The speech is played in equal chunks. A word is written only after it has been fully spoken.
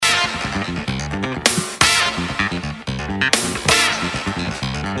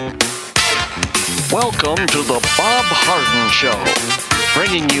Welcome to the Bob Harden Show,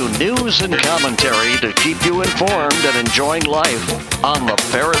 bringing you news and commentary to keep you informed and enjoying life on the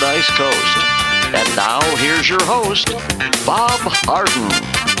Paradise Coast. And now, here's your host, Bob Harden.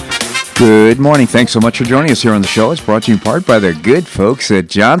 Good morning. Thanks so much for joining us here on the show. It's brought to you in part by the good folks at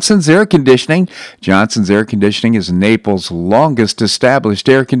Johnson's Air Conditioning. Johnson's Air Conditioning is Naples' longest established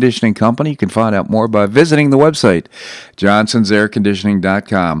air conditioning company. You can find out more by visiting the website,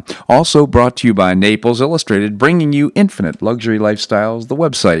 johnsonsairconditioning.com. Also brought to you by Naples Illustrated, bringing you infinite luxury lifestyles. The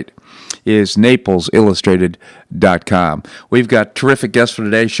website is naplesillustrated.com. We've got terrific guests for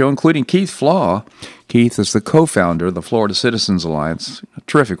today's show, including Keith Flaw. Keith is the co-founder of the Florida Citizens Alliance, a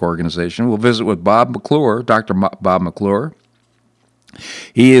terrific organization. We'll visit with Bob McClure, Dr. Bob McClure.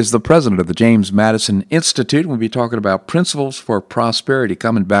 He is the president of the James Madison Institute. We'll be talking about principles for prosperity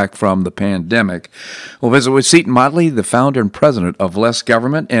coming back from the pandemic. We'll visit with Seton Motley, the founder and president of Less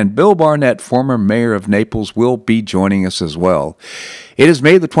Government, and Bill Barnett, former mayor of Naples, will be joining us as well. It is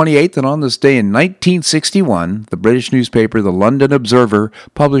May the 28th, and on this day in 1961, the British newspaper The London Observer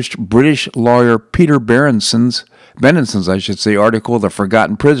published British lawyer Peter Benenson's article, The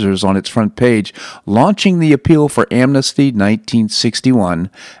Forgotten Prisoners, on its front page, launching the appeal for amnesty 1961,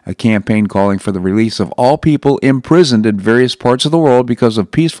 a campaign calling for the release of all people imprisoned in various parts of the world because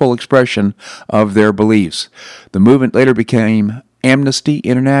of peaceful expression of their beliefs. The movement later became Amnesty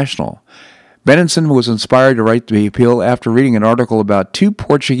International. Benenson was inspired to write the appeal after reading an article about two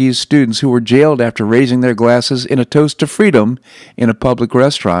Portuguese students who were jailed after raising their glasses in a toast to freedom in a public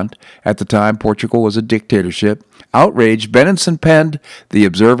restaurant. At the time, Portugal was a dictatorship. Outraged, Benenson penned the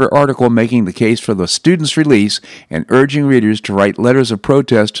Observer article making the case for the students' release and urging readers to write letters of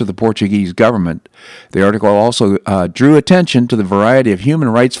protest to the Portuguese government. The article also drew attention to the variety of human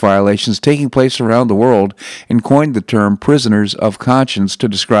rights violations taking place around the world and coined the term prisoners of conscience to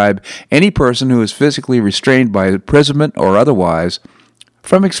describe any person who is physically restrained by imprisonment or otherwise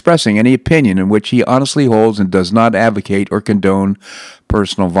from expressing any opinion in which he honestly holds and does not advocate or condone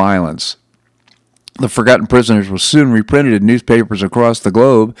personal violence. The Forgotten Prisoners was soon reprinted in newspapers across the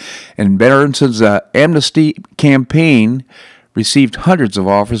globe, and Benenson's amnesty campaign received hundreds of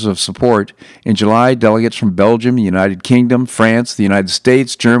offers of support. In July, delegates from Belgium, the United Kingdom, France, the United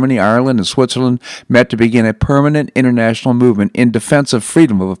States, Germany, Ireland, and Switzerland met to begin a permanent international movement in defense of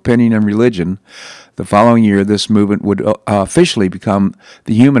freedom of opinion and religion. The following year, this movement would officially become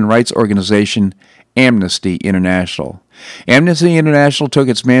the human rights organization Amnesty International. Amnesty International took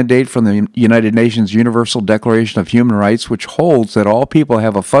its mandate from the United Nations Universal Declaration of Human Rights, which holds that all people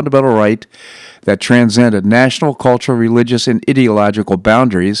have a fundamental right that transcend national, cultural, religious, and ideological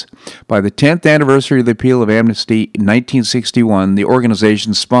boundaries. By the 10th anniversary of the appeal of amnesty in 1961, the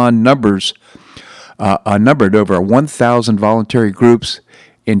organization spawned numbered over 1,000 voluntary groups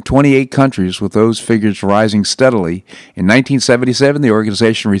in 28 countries, with those figures rising steadily. In 1977, the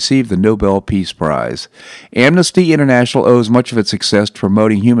organization received the Nobel Peace Prize. Amnesty International owes much of its success to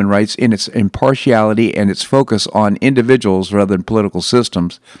promoting human rights in its impartiality and its focus on individuals rather than political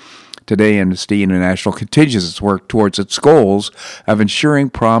systems. Today, Amnesty International continues its work towards its goals of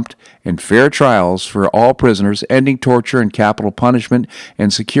ensuring prompt and fair trials for all prisoners, ending torture and capital punishment,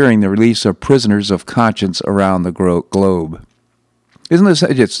 and securing the release of prisoners of conscience around the globe. Isn't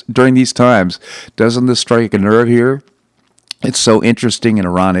this, during these times, doesn't this strike a nerve here? It's so interesting and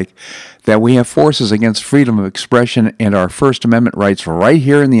ironic that we have forces against freedom of expression and our First Amendment rights right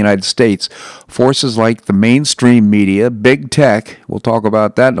here in the United States. Forces like the mainstream media, big tech, we'll talk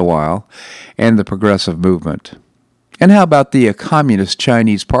about that in a while, and the progressive movement. And how about the Communist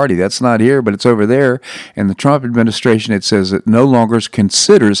Chinese Party? That's not here, but it's over there. And the Trump administration, it says it no longer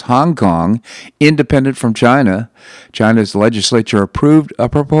considers Hong Kong independent from China. China's legislature approved a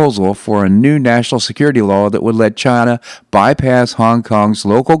proposal for a new national security law that would let China bypass Hong Kong's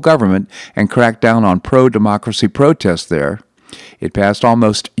local government and crack down on pro-democracy protests there. It passed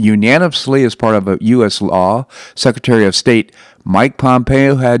almost unanimously as part of a U.S. law. Secretary of State Mike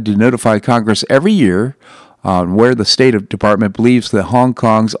Pompeo had to notify Congress every year on where the State Department believes that Hong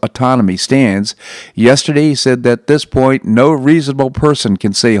Kong's autonomy stands. Yesterday, he said that at this point, no reasonable person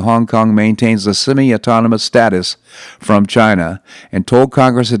can say Hong Kong maintains a semi-autonomous status from China, and told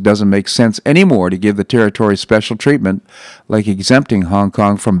Congress it doesn't make sense anymore to give the territory special treatment, like exempting Hong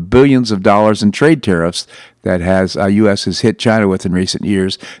Kong from billions of dollars in trade tariffs that U.S. has hit China with in recent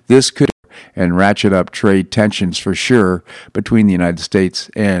years. This could and ratchet up trade tensions for sure between the United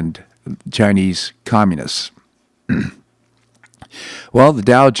States and Chinese communists. Well, the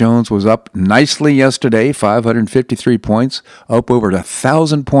Dow Jones was up nicely yesterday, 553 points, up over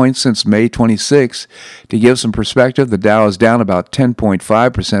 1,000 points since May 26. To give some perspective, the Dow is down about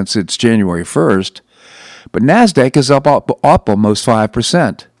 10.5% since January 1st. But NASDAQ is up almost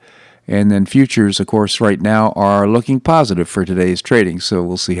 5%. And then futures, of course, right now are looking positive for today's trading, so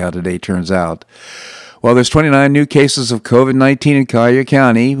we'll see how today turns out. Well, there's 29 new cases of COVID-19 in Collier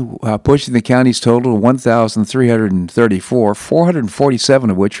County, pushing the county's total to 1,334, 447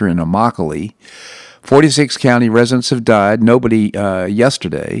 of which are in Immokalee. 46 county residents have died, nobody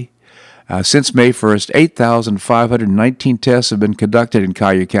yesterday. Since May 1st, 8,519 tests have been conducted in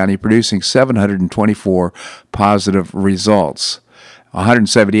Collier County, producing 724 positive results.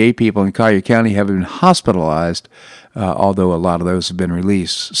 178 people in Collier County have been hospitalized, although a lot of those have been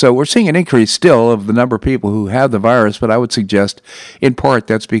released. So we're seeing an increase still of the number of people who have the virus, but I would suggest in part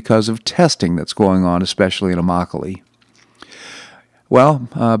that's because of testing that's going on, especially in Immokalee. Well,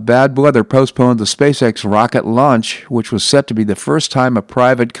 bad weather postponed the SpaceX rocket launch, which was set to be the first time a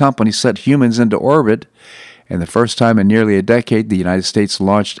private company sent humans into orbit, and the first time in nearly a decade the United States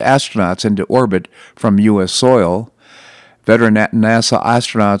launched astronauts into orbit from U.S. soil. Veteran NASA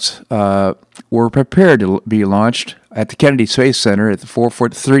astronauts were prepared to be launched at the Kennedy Space Center at the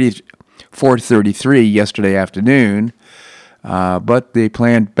 4:33 yesterday afternoon, but they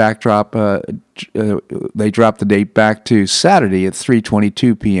planned backdrop. They dropped the date back to Saturday at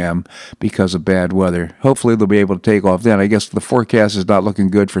 3:22 p.m. because of bad weather. Hopefully, they'll be able to take off then. I guess the forecast is not looking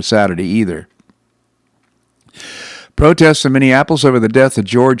good for Saturday either. Protests in Minneapolis over the death of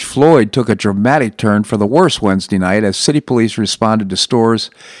George Floyd took a dramatic turn for the worse Wednesday night as city police responded to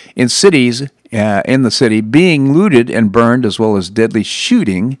stores in the city being looted and burned, as well as deadly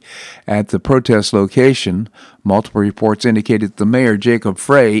shooting at the protest location. Multiple reports indicated that the mayor, Jacob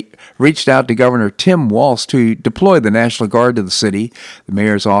Frey, reached out to Governor Tim Walz to deploy the National Guard to the city. The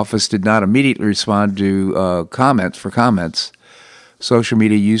mayor's office did not immediately respond to comments. Social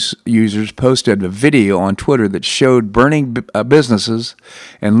media users posted a video on Twitter that showed burning businesses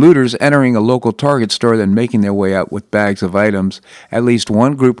and looters entering a local Target store, then making their way out with bags of items. At least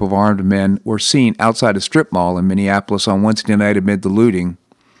one group of armed men were seen outside a strip mall in Minneapolis on Wednesday night amid the looting.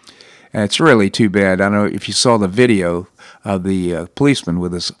 And it's really too bad. I don't know if you saw the video of the policeman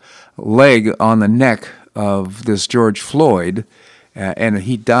with his leg on the neck of this George Floyd, and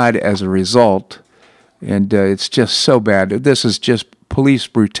he died as a result. And it's just so bad. This is just police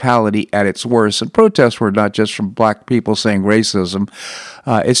brutality at its worst. And protests were not just from black people saying racism.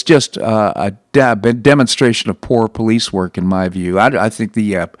 It's just a demonstration of poor police work, in my view. I think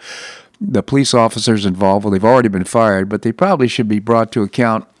the police officers involved, well, they've already been fired, but they probably should be brought to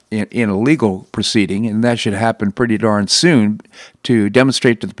account in a legal proceeding, and that should happen pretty darn soon to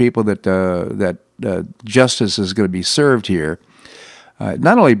demonstrate to the people that justice is going to be served here.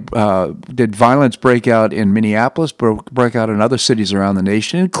 Not only did violence break out in Minneapolis, but break out in other cities around the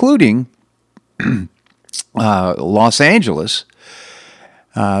nation, including Los Angeles.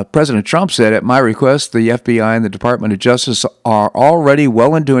 President Trump said, at my request, the FBI and the Department of Justice are already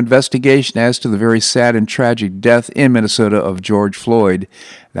well into investigation as to the very sad and tragic death in Minnesota of George Floyd.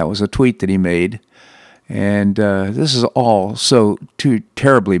 That was a tweet that he made. And this is all so too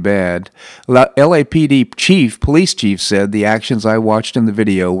terribly bad. LAPD police chief said, the actions I watched in the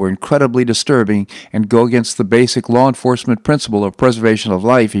video were incredibly disturbing and go against the basic law enforcement principle of preservation of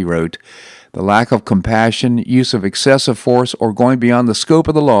life, he wrote. The lack of compassion, use of excessive force, or going beyond the scope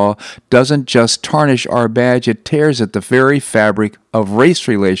of the law doesn't just tarnish our badge, it tears at the very fabric of race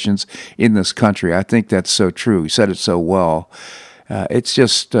relations in this country. I think that's so true. He said it so well. It's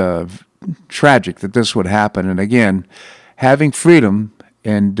just tragic that this would happen. And again, having freedom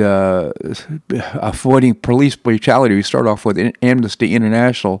and avoiding police brutality, we start off with Amnesty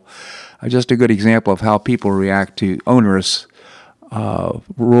International, just a good example of how people react to onerous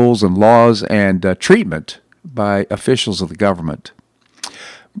rules and laws and treatment by officials of the government.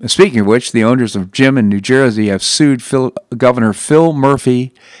 Speaking of which, the owners of Jim in New Jersey have sued Governor Phil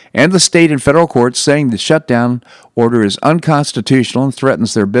Murphy and the state and federal courts, saying the shutdown order is unconstitutional and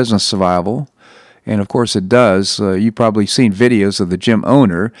threatens their business survival. And of course it does. You've probably seen videos of the gym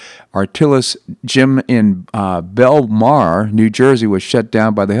owner. Artilis Gym in Belmar, New Jersey, was shut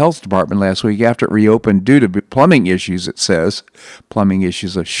down by the health department last week after it reopened due to plumbing issues, it says. Plumbing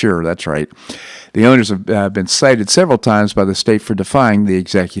issues, sure, that's right. The owners have been cited several times by the state for defying the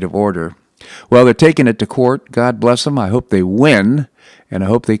executive order. Well, they're taking it to court. God bless them. I hope they win, and I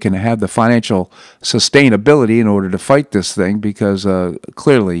hope they can have the financial sustainability in order to fight this thing, because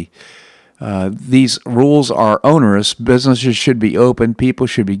clearly these rules are onerous. Businesses should be open. People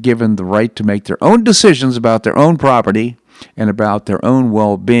should be given the right to make their own decisions about their own property. and about their own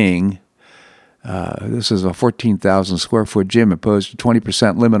well-being. This is a 14,000 square foot gym. Imposed a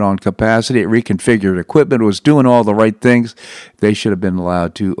 20% limit on capacity. It reconfigured equipment. It was doing all the right things. They should have been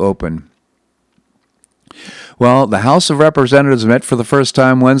allowed to open. Well, the House of Representatives met for the first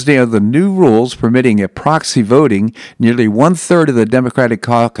time Wednesday on the new rules permitting a proxy voting. Nearly one-third of the Democratic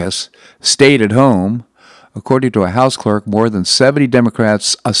caucus stayed at home. According to a House clerk, more than 70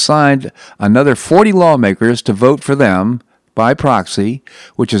 Democrats assigned another 40 lawmakers to vote for them by proxy,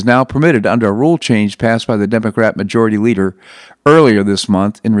 which is now permitted under a rule change passed by the Democrat Majority Leader earlier this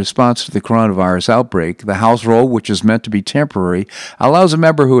month in response to the coronavirus outbreak. The House rule, which is meant to be temporary, allows a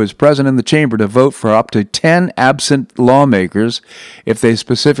member who is present in the chamber to vote for up to 10 absent lawmakers if they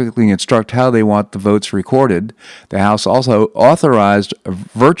specifically instruct how they want the votes recorded. The House also authorized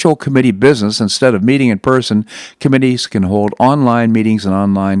virtual committee business. Instead of meeting in person, committees can hold online meetings and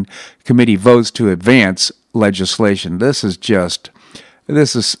online committee votes to advance legislation. This is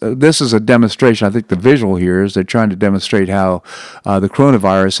a demonstration. I think the visual here is they're trying to demonstrate how the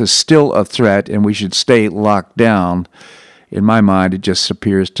coronavirus is still a threat and we should stay locked down. In my mind, it just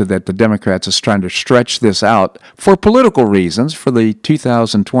appears to that the Democrats is trying to stretch this out for political reasons, for the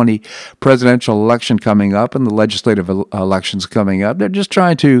 2020 presidential election coming up and the legislative elections coming up. They're just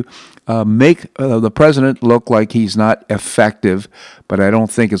trying to make the president look like he's not effective, but I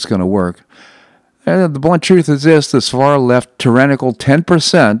don't think it's going to work. And the blunt truth is this far-left tyrannical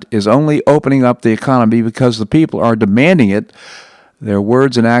 10% is only opening up the economy because the people are demanding it. Their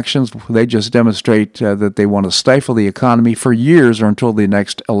words and actions, they just demonstrate that they want to stifle the economy for years or until the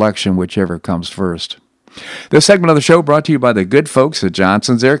next election, whichever comes first. This segment of the show brought to you by the good folks at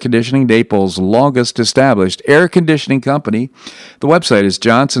Johnson's Air Conditioning, Naples' longest established air conditioning company. The website is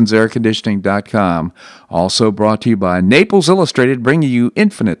johnsonsairconditioning.com. Also brought to you by Naples Illustrated, bringing you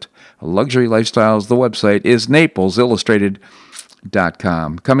infinite luxury lifestyles. The website is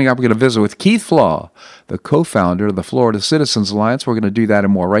naplesillustrated.com. Coming up, we're going to visit with Keith Flaugh, the co-founder of the Florida Citizens Alliance. We're going to do that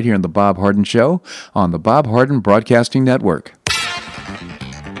and more right here on The Bob Harden Show on the Bob Harden Broadcasting Network.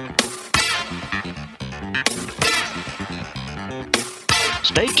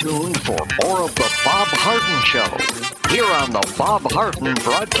 Stay tuned for more of The Bob Harden Show here on the Bob Harden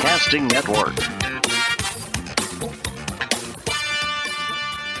Broadcasting Network.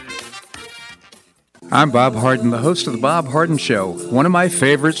 I'm Bob Harden, the host of The Bob Harden Show. One of my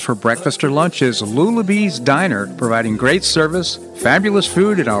favorites for breakfast or lunch is Lulabee's Diner, providing great service, fabulous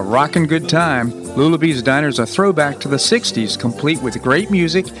food, and a rockin' good time. Lulabee's Diner is a throwback to the 60s, complete with great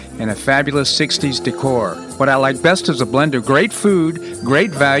music and a fabulous 60s decor. What I like best is a blend of great food,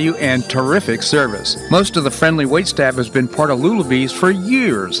 great value, and terrific service. Most of the friendly waitstaff has been part of Lulabee's for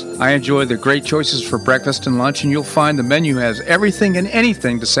years. I enjoy the great choices for breakfast and lunch, and you'll find the menu has everything and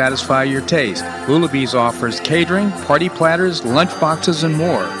anything to satisfy your taste. Lulabee's offers catering, party platters, lunch boxes, and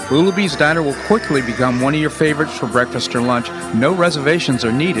more. Lulabee's Diner will quickly become one of your favorites for breakfast or lunch. No reservations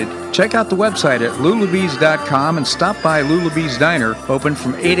are needed. Check out the website at lulabees.com and stop by Lulabee's Diner, open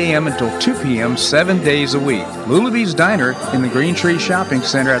from 8 a.m. until 2 p.m. 7 days a week. Lulabee's Diner in the Green Tree Shopping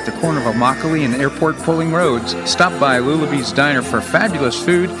Center at the corner of Immokalee and Airport Pulling Roads. Stop by Lulabee's Diner for fabulous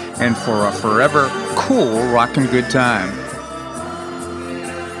food and for a forever cool rockin' good time.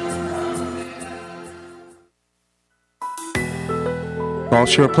 Gulf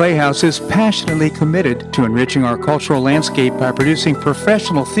Shore Playhouse is passionately committed to enriching our cultural landscape by producing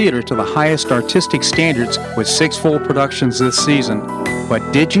professional theater to the highest artistic standards with 6 full productions this season.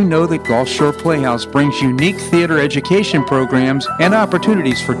 But did you know that Gulf Shore Playhouse brings unique theater education programs and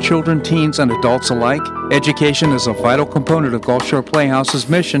opportunities for children, teens, and adults alike? Education is a vital component of Gulf Shore Playhouse's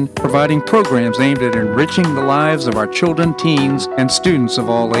mission, providing programs aimed at enriching the lives of our children, teens, and students of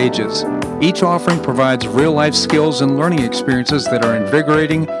all ages. Each offering provides real-life skills and learning experiences that are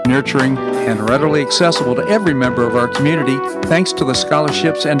invigorating, nurturing, and readily accessible to every member of our community, thanks to the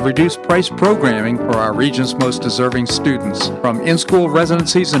scholarships and reduced-price programming for our region's most deserving students. From in-school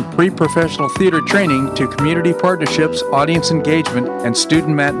residencies and pre-professional theater training to community partnerships, audience engagement, and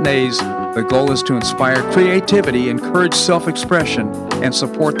student matinees, the goal is to inspire creativity, encourage self-expression, and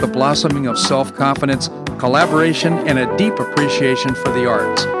support the blossoming of self-confidence, collaboration, and a deep appreciation for the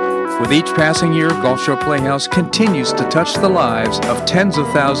arts. With each passing year, Gulf Shore Playhouse continues to touch the lives of tens of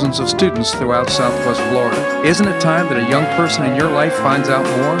thousands of students throughout Southwest Florida. Isn't it time that a young person in your life finds out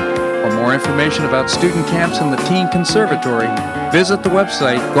more? For more information about student camps and the Teen Conservatory, visit the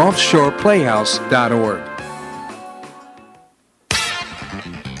website gulfshoreplayhouse.org.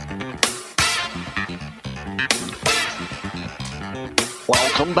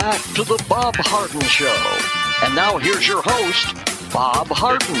 Welcome back to the Bob Harden Show. And now here's your host, Bob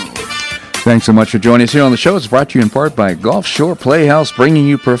Harden. Thanks so much for joining us here on the show. It's brought to you in part by Gulf Shore Playhouse, bringing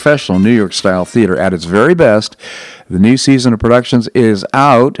you professional New York-style theater at its very best. The new season of productions is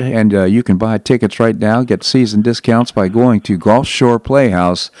out, and you can buy tickets right now. Get season discounts by going to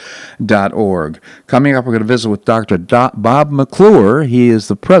gulfshoreplayhouse.org. Coming up, we're going to visit with Dr. Bob McClure. He is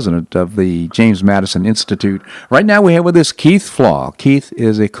the president of the James Madison Institute. Right now, we have with us Keith Flaw. Keith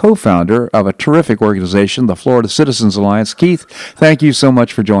is a co-founder of a terrific organization, the Florida Citizens Alliance. Keith, thank you so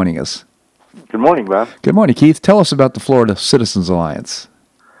much for joining us. Good morning, Bob. Good morning, Keith. Tell us about the Florida Citizens Alliance.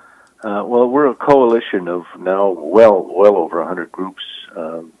 Well, we're a coalition of now well over 100 groups,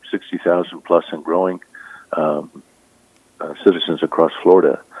 60,000 plus and growing citizens across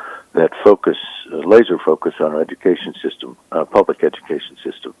Florida that laser focus on our education system, public education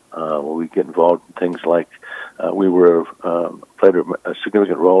system. We get involved in things like we played a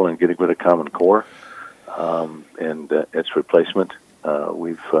significant role in getting rid of Common Core and its replacement.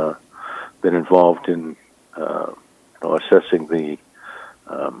 We've been involved in assessing the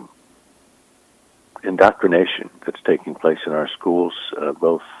indoctrination that's taking place in our schools,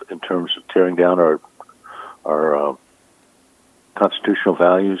 both in terms of tearing down our constitutional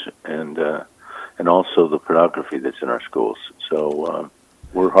values and also the pornography that's in our schools. So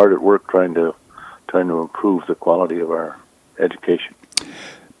we're hard at work trying to improve the quality of our education.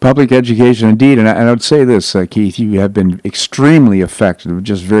 Public education, indeed. And I would say this, Keith, you have been extremely effective,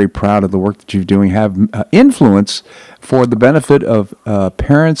 just very proud of the work that you're doing, have influence for the benefit of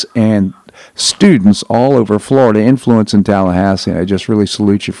parents and students all over Florida, influence in Tallahassee. I just really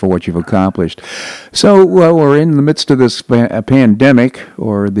salute you for what you've accomplished. So, we're in the midst of this pandemic,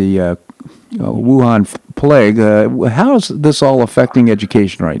 or the Wuhan plague. How is this all affecting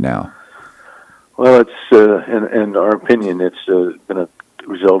education right now? Well, it's in our opinion, it's going to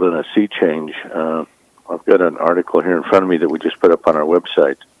result in a sea change. I've got an article here in front of me that we just put up on our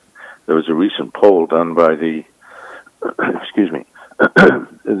website. There was a recent poll done by the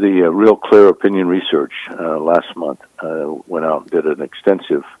the Real Clear Opinion Research last month. Went out and did an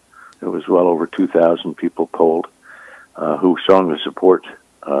extensive. It was well over 2,000 people polled who strongly support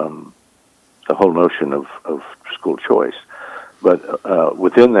the whole notion of school choice. But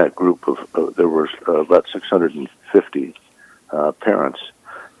within that group there were about 650 parents,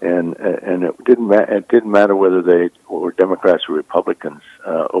 and it didn't matter whether they were Democrats or Republicans.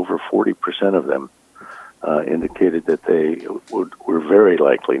 Over 40% of them indicated that they were very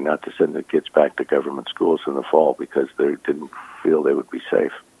likely not to send their kids back to government schools in the fall because they didn't feel they would be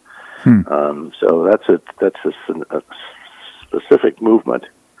safe. So that's a specific movement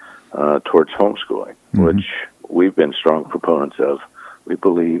towards homeschooling, which we've been strong proponents of. We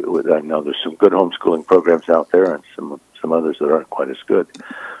believe, I know there's some good homeschooling programs out there and some others that aren't quite as good,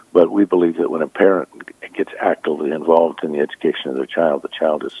 but we believe that when a parent gets actively involved in the education of their child, the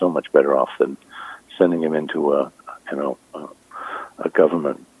child is so much better off than sending him into a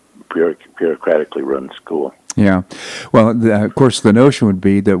government bureaucratically run school. Yeah. Well, of course, the notion would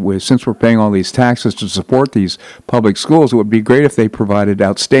be that since we're paying all these taxes to support these public schools, it would be great if they provided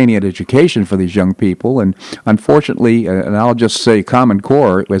outstanding education for these young people. And unfortunately, and I'll just say Common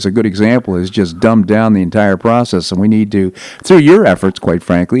Core, as a good example, has just dumbed down the entire process. And we need to, through your efforts, quite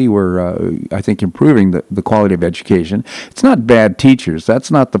frankly, we're, I think, improving the quality of education. It's not bad teachers.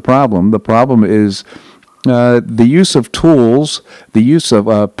 That's not the problem. The problem is the use of tools, the use of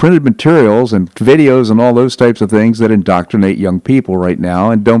printed materials and videos and all those types of things that indoctrinate young people right now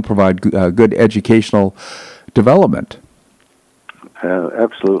and don't provide good educational development.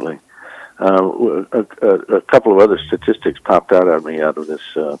 Absolutely. A couple of other statistics popped out at me out of this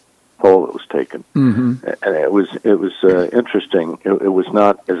poll that was taken, and it was interesting. It was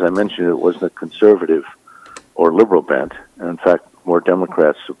not, as I mentioned, it wasn't a conservative or liberal bent. In fact, more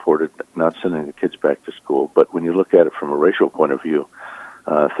Democrats supported not sending the kids back to school. But when you look at it from a racial point of view,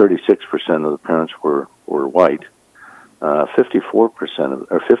 36% of the parents were white,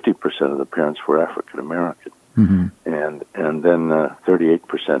 50% of the parents were African American, and then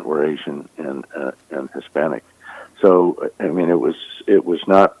 38% were Asian and Hispanic. So I mean, it was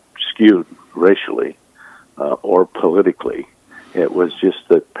not skewed racially or politically. It was just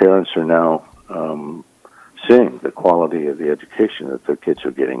that parents are now seeing the quality of the education that their kids are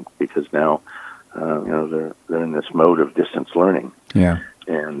getting, because now they're in this mode of distance learning. Yeah.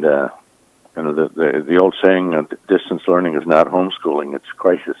 And the old saying, distance learning is not homeschooling, it's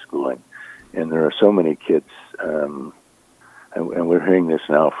crisis schooling. And there are so many kids, and we're hearing this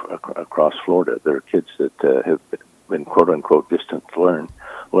now across Florida. There are kids that have been quote unquote distance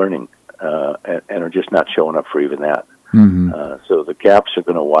learning and are just not showing up for even that. So the gaps are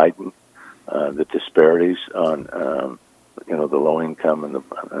going to widen. The disparities on the low income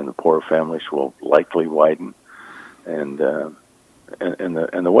and the poor families will likely widen, and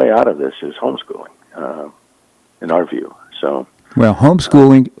the way out of this is homeschooling, in our view. So. Well,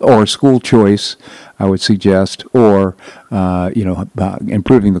 homeschooling or school choice, I would suggest, or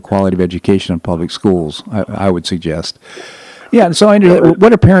improving the quality of education in public schools, I would suggest. Yeah. So, are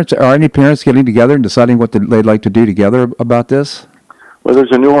any parents getting together and deciding what they'd like to do together about this? Well,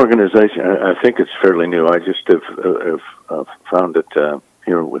 there's a new organization. I think it's fairly new. I just have found it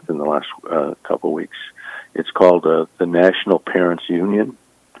here within the last couple of weeks. It's called the National Parents Union.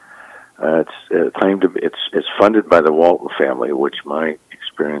 It's claimed to it's funded by the Walton family, which my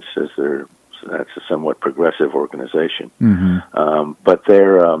experience says that's a somewhat progressive organization. Mm-hmm. But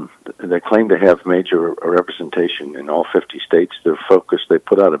they claim to have major representation in all 50 states. They're focused. They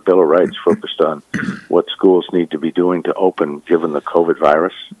put out a Bill of Rights focused on what schools need to be doing to open given the COVID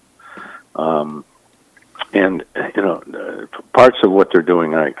virus. And parts of what they're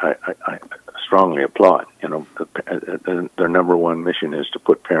doing, I strongly applaud. Their number one mission is to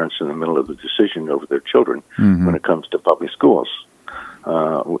put parents in the middle of the decision over their children when it comes to public schools.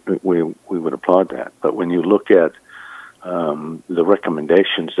 We would applaud that. But when you look at the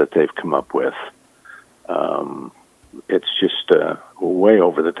recommendations that they've come up with, it's just way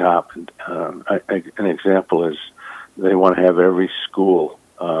over the top. An example is they want to have every school,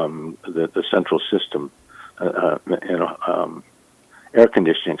 the central system, air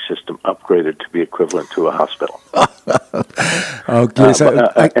conditioning system upgraded to be equivalent to a hospital. Okay,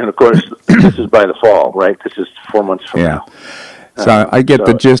 and of course, this is by the fall, right? This is 4 months from now. So I get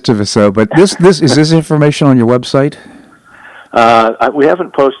the gist of it. So, but this is this information on your website? We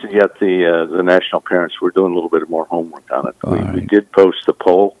haven't posted yet the National Parents. We're doing a little bit more homework on it. We did post the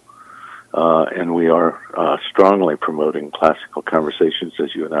poll, and we are strongly promoting Classical Conversations,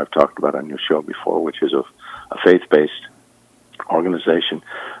 as you and I have talked about on your show before, which is a faith-based organization.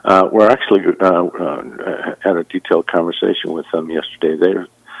 We're actually had a detailed conversation with them yesterday.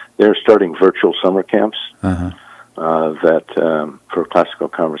 They're starting virtual summer camps that for Classical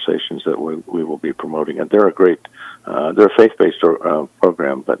Conversations that we will be promoting. And they're they're a faith-based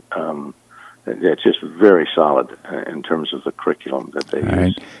program, but it's just very solid in terms of the curriculum that they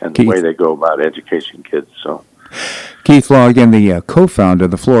use and the way they go about educating kids. So. Keith Law, again, the co-founder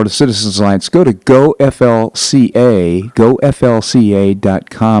of the Florida Citizens Alliance. Go to GoFLCA,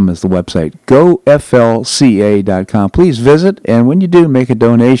 goflca.com is the website, goflca.com. Please visit, and when you do, make a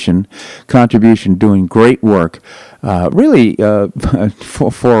contribution, doing great work, really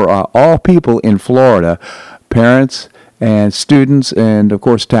for all people in Florida, parents and students, and, of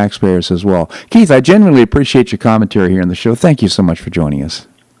course, taxpayers as well. Keith, I genuinely appreciate your commentary here on the show. Thank you so much for joining us.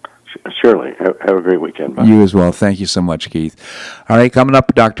 Surely. Have a great weekend, Bob. You as well. Thank you so much, Keith. All right, coming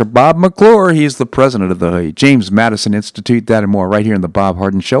up, Dr. Bob McClure. He's the president of the James Madison Institute. That and more right here on The Bob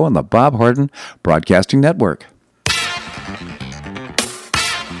Harden Show on the Bob Harden Broadcasting Network.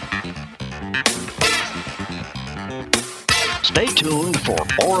 Stay tuned for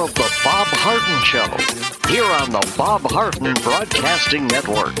more of The Bob Harden Show here on the Bob Harden Broadcasting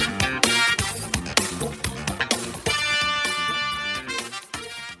Network.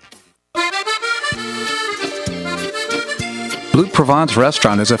 Blue Provence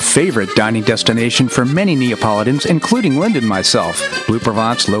Restaurant is a favorite dining destination for many Neapolitans, including Linda and myself. Blue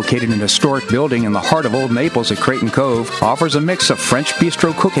Provence, located in a historic building in the heart of Old Naples at Creighton Cove, offers a mix of French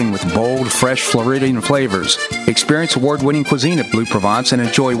bistro cooking with bold, fresh Floridian flavors. Experience award-winning cuisine at Blue Provence and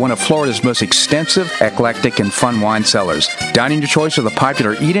enjoy one of Florida's most extensive, eclectic, and fun wine cellars. Dining choice are the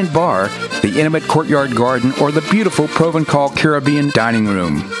popular Eden Bar, the intimate Courtyard Garden, or the beautiful Provencal Caribbean Dining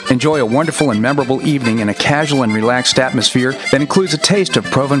Room. Enjoy a wonderful and memorable evening in a casual and relaxed atmosphere that includes a taste of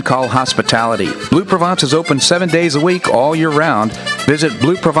Provencal hospitality. Blue Provence is open 7 days a week, all year round. Visit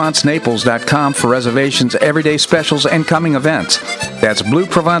BlueProvenceNaples.com for reservations, everyday specials, and coming events. That's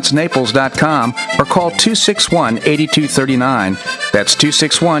BlueProvenceNaples.com or call 261-8239. That's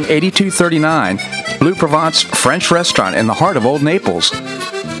 261-8239. Blue Provence French Restaurant in the heart of Old Naples.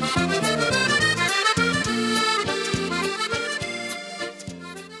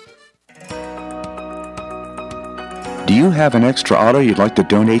 Do you have an extra auto you'd like to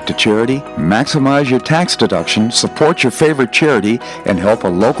donate to charity? Maximize your tax deduction, support your favorite charity, and help a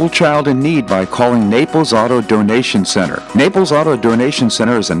local child in need by calling Naples Auto Donation Center. Naples Auto Donation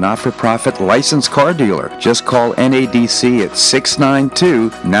Center is a not-for-profit licensed car dealer. Just call NADC at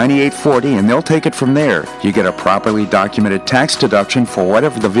 692-9840 and they'll take it from there. You get a properly documented tax deduction for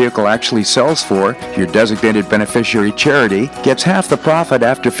whatever the vehicle actually sells for. Your designated beneficiary charity gets half the profit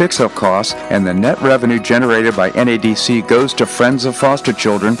after fix-up costs, and the net revenue generated by NADC NADC goes to Friends of Foster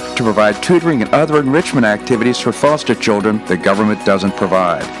Children to provide tutoring and other enrichment activities for foster children the government doesn't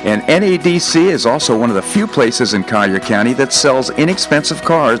provide. And NADC is also one of the few places in Collier County that sells inexpensive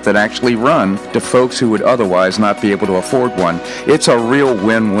cars that actually run to folks who would otherwise not be able to afford one. It's a real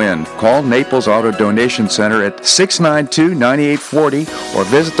win-win. Call Naples Auto Donation Center at 692-9840 or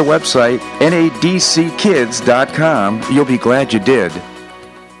visit the website nadckids.com. You'll be glad you did.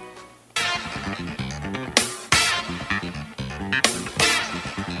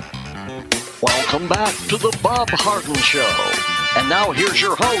 Welcome back to the Bob Harden Show. And now here's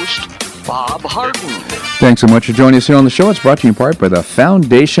your host, Bob Harden. Thanks so much for joining us here on the show. It's brought to you in part by the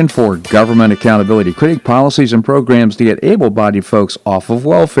Foundation for Government Accountability, creating policies and programs to get able-bodied folks off of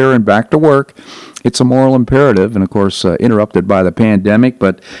welfare and back to work. It's a moral imperative, and of course, interrupted by the pandemic,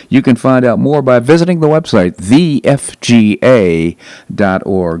 but you can find out more by visiting the website, thefga.org.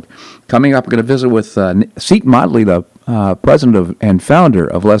 Coming up, we're going to visit with Seton Motley, the president and founder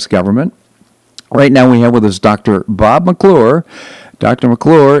of Less Government. Right now we have with us Dr. Bob McClure. Dr.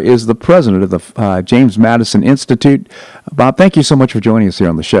 McClure is the president of the James Madison Institute. Bob, thank you so much for joining us here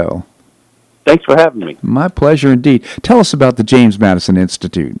on the show. Thanks for having me. My pleasure indeed. Tell us about the James Madison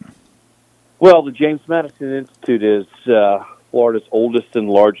Institute. Well, the James Madison Institute is Florida's oldest and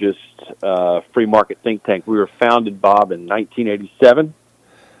largest free market think tank. We were founded, Bob, in 1987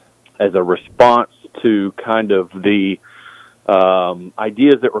 as a response to kind of the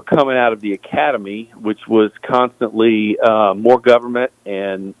ideas that were coming out of the academy, which was constantly more government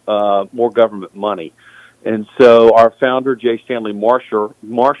and more government money. And so our founder, J. Stanley Marshall,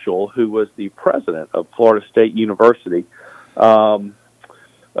 who was the president of Florida State University, along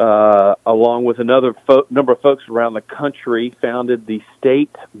with another number of folks around the country, founded the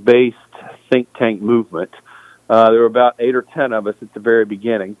state-based think tank movement. There were about 8 or 10 of us at the very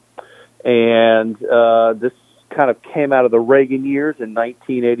beginning. And this kind of came out of the Reagan years in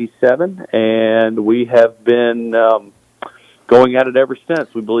 1987, and we have been going at it ever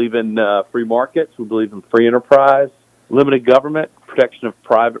since. We believe in free markets. We believe in free enterprise, limited government, protection of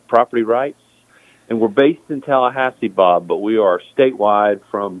private property rights. And we're based in Tallahassee, Bob, but we are statewide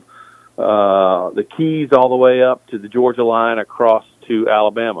from the Keys all the way up to the Georgia line across to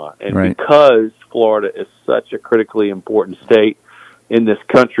Alabama. And right. Because Florida is such a critically important state in this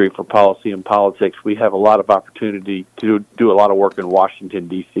country for policy and politics, we have a lot of opportunity to do a lot of work in Washington,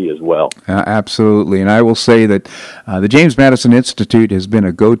 D.C. as well. Absolutely. And I will say that the James Madison Institute has been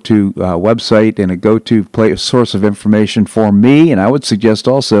a go-to website and a go-to source of information for me, and I would suggest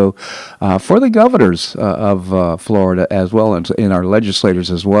also for the governors of Florida as well, and in our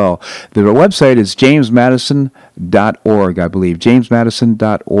legislators as well. The website is jamesmadison.org, I believe,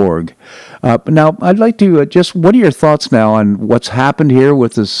 jamesmadison.org. Now, I'd like to what are your thoughts now on what's happened here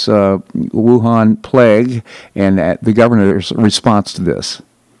with this Wuhan plague and the governor's response to this?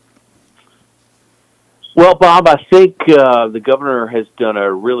 Well, Bob, I think the governor has done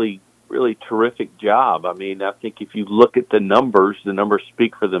a really terrific job. I mean, I think if you look at the numbers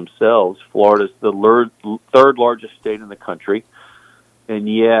speak for themselves. Florida's the third largest state in the country, and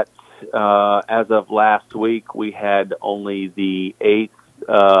yet, as of last week, we had only the 8th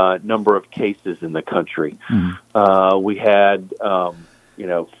number of cases in the country. Mm-hmm. We had,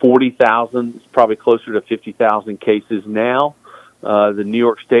 40,000, it's probably closer to 50,000 cases now. The New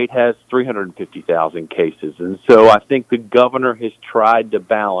York State has 350,000 cases. And so I think the governor has tried to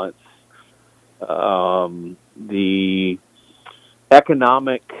balance the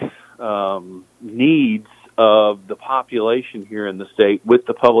economic needs of the population here in the state with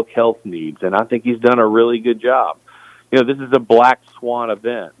the public health needs. And I think he's done a really good job. This is a black swan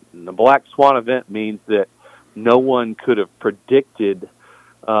event. And the black swan event means that no one could have predicted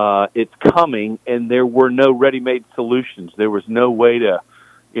its coming, and there were no ready-made solutions. There was no way to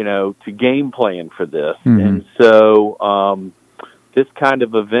game plan for this. Mm-hmm. And so this kind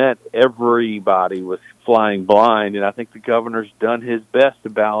of event, everybody was flying blind, and I think the governor's done his best to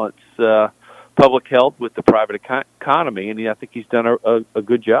balance public health with the private economy, and I think he's done a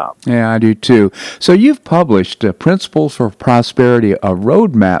good job. Yeah, I do too. So you've published Principles for Prosperity, a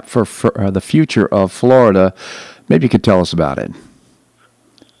roadmap for the future of Florida. Maybe you could tell us about it.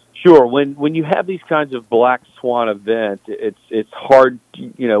 Sure. When you have these kinds of black swan events, it's hard.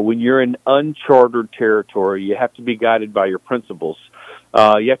 When you're in uncharted territory, you have to be guided by your principles.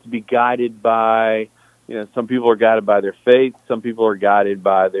 You have to be guided by. Some people are guided by their faith. Some people are guided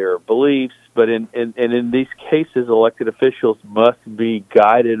by their beliefs. But in these cases, elected officials must be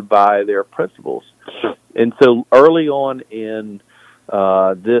guided by their principles. And so early on in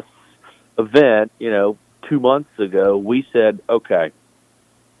this event, 2 months ago, we said, okay,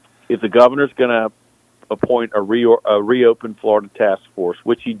 if the governor's going to appoint a reopen Florida task force,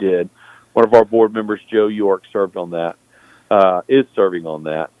 which he did. One of our board members, Joe York, served on that, is serving on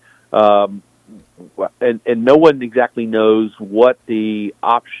that. And no one exactly knows what the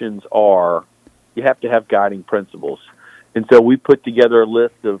options are. You have to have guiding principles. And so we put together a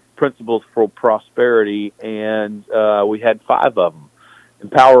list of principles for prosperity, and we had 5 of them.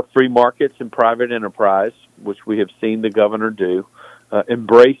 Empower free markets and private enterprise, which we have seen the governor do.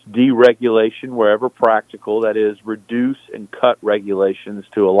 Embrace deregulation wherever practical, that is, reduce and cut regulations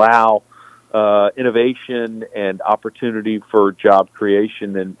to allow innovation and opportunity for job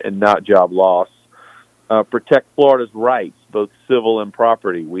creation and not job loss. Protect Florida's rights, both civil and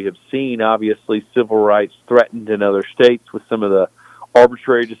property. We have seen, obviously, civil rights threatened in other states with some of the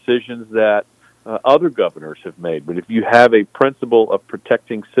arbitrary decisions that other governors have made. But if you have a principle of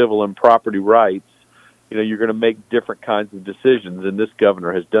protecting civil and property rights, you're going to make different kinds of decisions, and this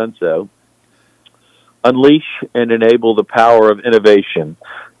governor has done so. Unleash and enable the power of innovation.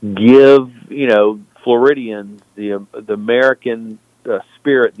 Give, Floridians, the American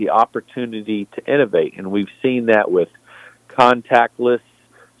spirit, the opportunity to innovate. And we've seen that with contactless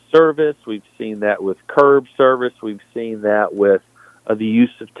service. We've seen that with curb service. We've seen that with the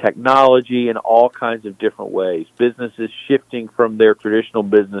use of technology in all kinds of different ways. Businesses shifting from their traditional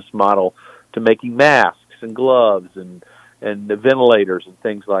business model to making masks and gloves and the ventilators and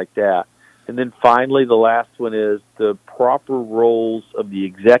things like that. And then finally, the last one is the proper roles of the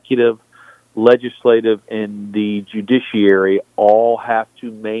executive, legislative, and the judiciary all have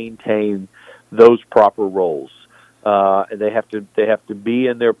to maintain those proper roles. And they have to be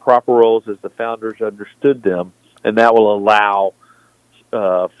in their proper roles as the founders understood them, and that will allow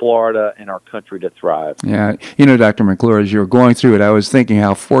Florida and our country to thrive. Yeah, Dr. McClure, as you were going through it, I was thinking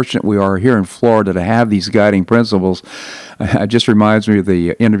how fortunate we are here in Florida to have these guiding principles. It just reminds me of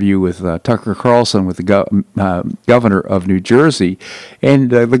the interview with Tucker Carlson with the governor of New Jersey,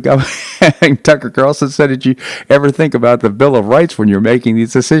 and Tucker Carlson said, "Did you ever think about the Bill of Rights when you're making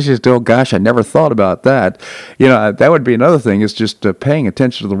these decisions?" Oh, gosh, I never thought about that. That would be another thing, is just paying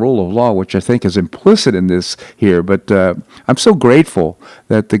attention to the rule of law, which I think is implicit in this here. But I'm so grateful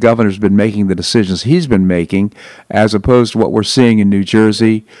that the governor's been making the decisions he's been making, as opposed to what we're seeing in New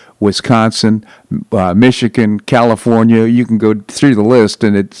Jersey, Wisconsin, Michigan, California. You can go through the list,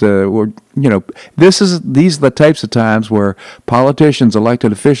 and it's these are the types of times where politicians,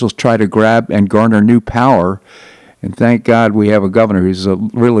 elected officials, try to grab and garner new power. And thank God we have a governor who's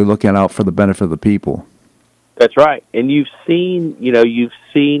really looking out for the benefit of the people. That's right, and you've seen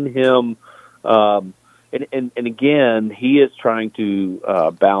him. And again, he is trying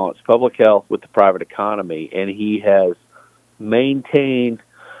to balance public health with the private economy, and he has maintained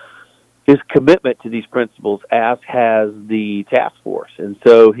his commitment to these principles, as has the task force. And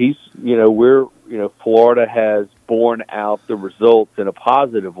so Florida has borne out the results in a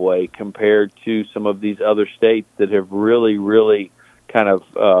positive way compared to some of these other states that have really, really kind of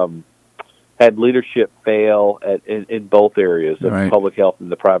had leadership fail in both areas of public health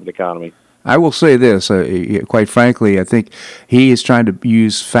and the private economy. I will say this, quite frankly, I think he is trying to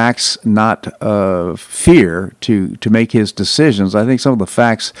use facts, not fear, to make his decisions. I think some of the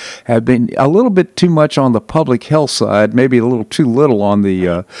facts have been a little bit too much on the public health side, maybe a little too little on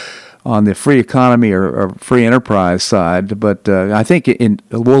the free economy or free enterprise side. But I think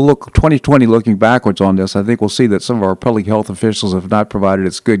we'll look 2020 looking backwards on this. I think we'll see that some of our public health officials have not provided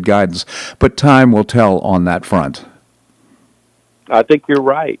us good guidance, but time will tell on that front. I think you're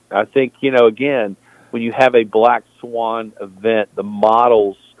right. I think, again, when you have a black swan event, the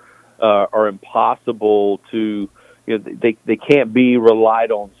models are impossible to, they can't be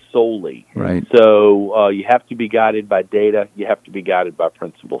relied on solely. Right. So you have to be guided by data. You have to be guided by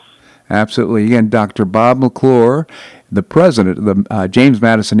principles. Absolutely. Again, Dr. Bob McClure, the president of the James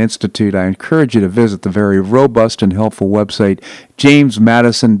Madison Institute. I encourage you to visit the very robust and helpful website,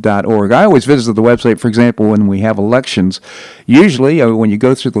 jamesmadison.org. I always visit the website, for example, when we have elections. Usually, when you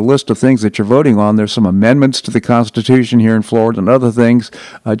go through the list of things that you're voting on, there's some amendments to the Constitution here in Florida and other things.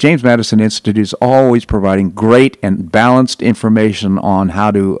 James Madison Institute is always providing great and balanced information on how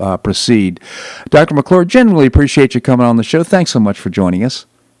to proceed. Dr. McClure, generally appreciate you coming on the show. Thanks so much for joining us.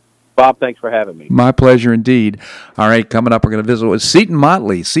 Bob, thanks for having me. My pleasure indeed. All right, coming up, we're going to visit with Seton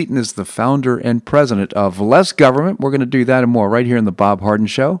Motley. Seton is the founder and president of Less Government. We're going to do that and more right here in the Bob Harden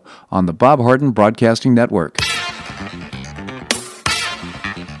Show on the Bob Harden Broadcasting Network.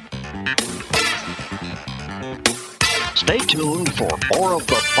 Stay tuned for more of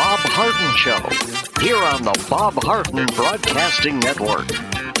the Bob Harden Show here on the Bob Harden Broadcasting Network.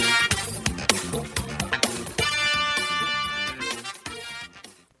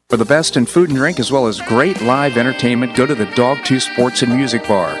 For the best in food and drink as well as great live entertainment, go to the Dogtooth Sports and Music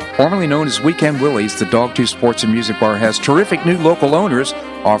Bar. Formerly known as Weekend Willie's, the Dogtooth Sports and Music Bar has terrific new local owners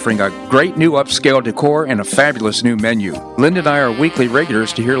offering a great new upscale decor and a fabulous new menu. Linda and I are weekly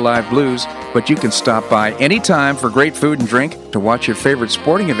regulars to hear live blues, but you can stop by anytime for great food and drink, to watch your favorite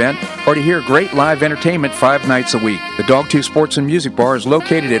sporting event, or to hear great live entertainment 5 nights a week. The Dogtooth Sports and Music Bar is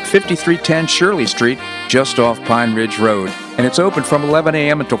located at 5310 Shirley Street, just off Pine Ridge Road, and it's open from 11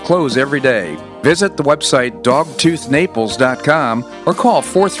 a.m. until close every day. Visit the website dogtoothnaples.com or call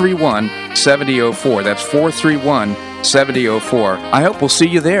 431-7004. That's 431-7004. I hope we'll see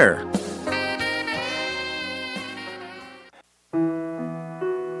you there.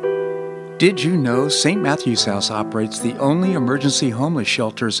 Did you know St. Matthew's House operates the only emergency homeless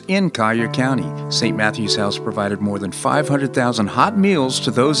shelters in Collier County? St. Matthew's House provided more than 500,000 hot meals to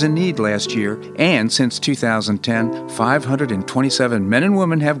those in need last year, and since 2010, 527 men and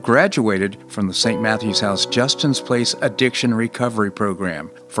women have graduated from the St. Matthew's House Justin's Place Addiction Recovery Program.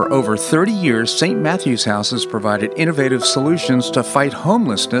 For over 30 years, St. Matthew's House has provided innovative solutions to fight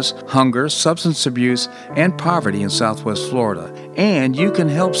homelessness, hunger, substance abuse, and poverty in Southwest Florida. And you can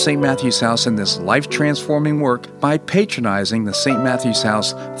help St. Matthew's House in this life-transforming work by patronizing the St. Matthew's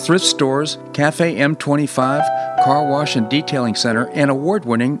House thrift stores, Cafe M25, car wash and detailing center, and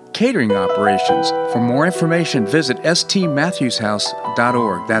award-winning catering operations. For more information, visit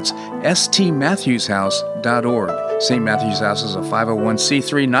stmatthewshouse.org. That's stmatthewshouse.org. St. Matthew's House is a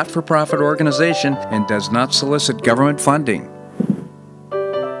 501c3 not-for-profit organization and does not solicit government funding.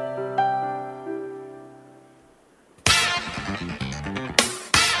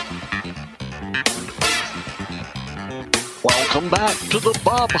 Welcome back to the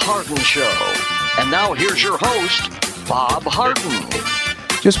Bob Harden Show. And now here's your host, Bob Harden.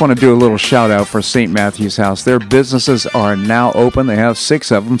 Just want to do a little shout out for St. Matthew's House. Their businesses are now open. They have 6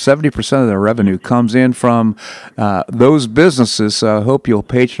 of them. 70% of their revenue comes in from those businesses. So I hope you'll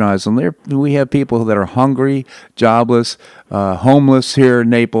patronize them. We have people that are hungry, jobless, homeless here in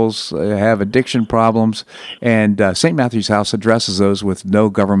Naples, have addiction problems, and St. Matthew's House addresses those with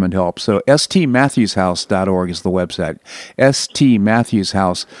no government help. So stmatthewshouse.org is the website,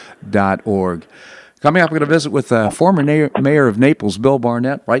 stmatthewshouse.org. Coming up, we're going to visit with former mayor of Naples, Bill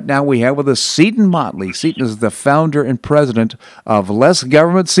Barnett. Right now we have with us Seton Motley. Seton is the founder and president of Less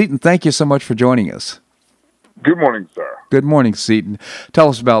Government. Seton, thank you so much for joining us. Good morning, sir. Good morning, Seton. Tell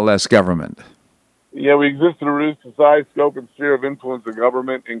us about Less Government. Yeah, we exist to reduce the size, scope, and sphere of influence of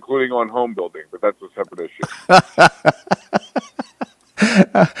government, including on home building, but that's a separate issue.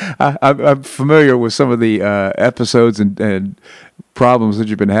 I'm familiar with some of the episodes and problems that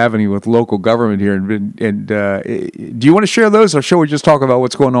you've been having with local government here. And do you want to share those, or shall we just talk about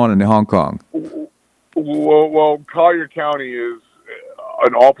what's going on in Hong Kong? Well, Collier County is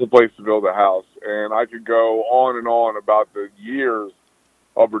an awful place to build a house, and I could go on and on about the years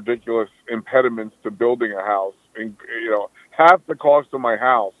of ridiculous impediments to building a house. And, half the cost of my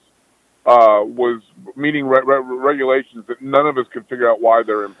house was meeting regulations that none of us could figure out why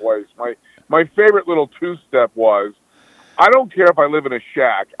they're in place. My favorite little two-step was, I don't care if I live in a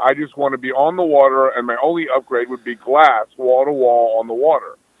shack. I just want to be on the water, and my only upgrade would be glass wall-to-wall on the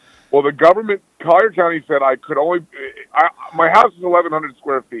water. Well, the government, Collier County said I could only, my house is 1,100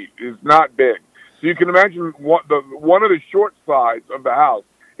 square feet. It's not big. So you can imagine one of the short sides of the house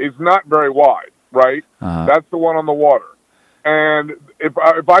is not very wide, right? Uh-huh. That's the one on the water. And if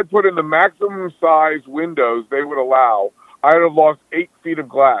I put in the maximum size windows they would allow, I would have lost 8 feet of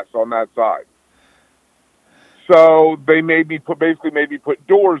glass on that side. So they basically made me put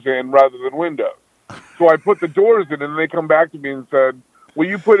doors in rather than windows. So I put the doors in, and they come back to me and said, well,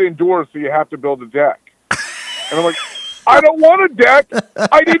 you put in doors, so you have to build a deck. And I'm like, I don't want a deck.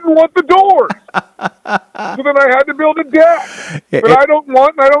 I didn't want the doors. So then I had to build a deck that I don't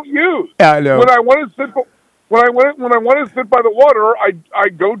want and I don't use. Yeah, I know. When I want to sit by the water, I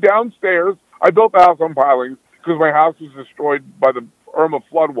go downstairs. I built the house on pilings because my house was destroyed by the Irma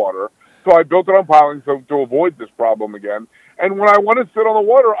floodwater. So I built it on pilings to avoid this problem again. And when I want to sit on the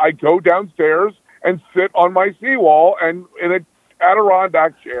water, I go downstairs and sit on my seawall and in an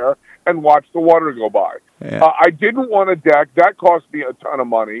Adirondack chair and watch the water go by. Yeah. I didn't want a deck. That cost me a ton of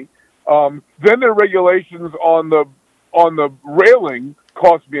money. Then the regulations on the railing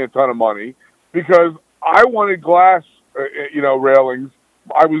cost me a ton of money because I wanted glass, railings.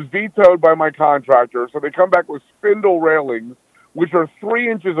 I was vetoed by my contractor, so they come back with spindle railings, which are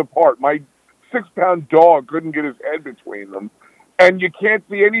 3 inches apart. My 6-pound dog couldn't get his head between them, and you can't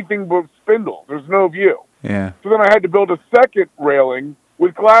see anything but spindles. There's no view. Yeah. So then I had to build a second railing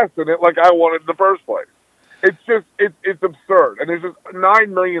with glass in it like I wanted in the first place. It's just it's absurd, and there's just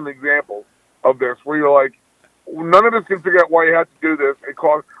 9 million examples of this where you're like, none of us can figure out why you have to do this.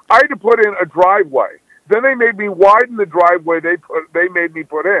 I had to put in a driveway. Then they made me widen the driveway they made me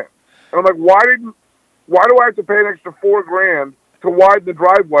put in, and I'm like, why do I have to pay an extra $4,000 to widen the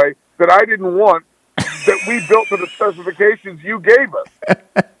driveway that I didn't want, that we built to the specifications you gave us?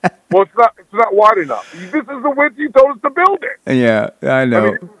 Well, it's not wide enough. This is the width you told us to build it. Yeah, I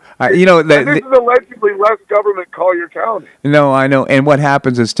know. This is allegedly less government Collier County. No, I know. And what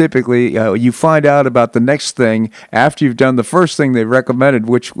happens is typically you find out about the next thing after you've done the first thing they recommended,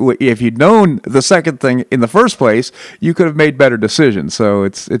 which if you'd known the second thing in the first place, you could have made better decisions. So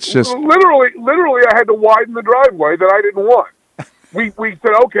it's just... Literally, I had to widen the driveway that I didn't want. We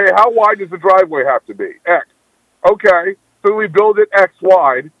said, okay, how wide does the driveway have to be? X. Okay, so we build it X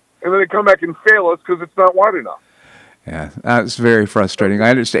wide, and then they come back and fail us because it's not wide enough. Yeah, that's very frustrating. I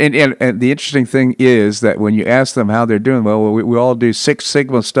understand. And the interesting thing is that when you ask them how they're doing, well, we all do Six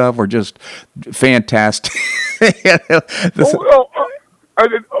Sigma stuff. We're just fantastic.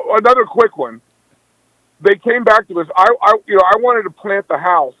 Another quick one. They came back to us. I wanted to plant the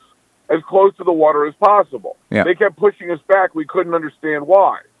house as close to the water as possible. Yeah. They kept pushing us back. We couldn't understand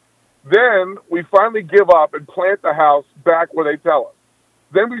why. Then we finally give up and plant the house back where they tell us.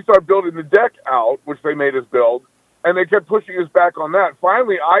 Then we start building the deck out, which they made us build, and they kept pushing us back on that.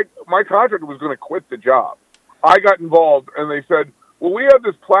 Finally, my contractor was going to quit the job. I got involved, and they said, well, we have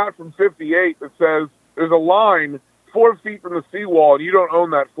this plat from 58 that says there's a line 4 feet from the seawall, and you don't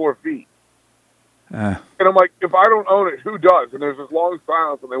own that 4 feet. And I'm like, if I don't own it, who does? And there's this long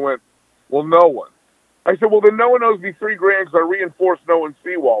silence, and they went, well, no one. I said, well, then no one owes me $3,000 because I reinforced no one's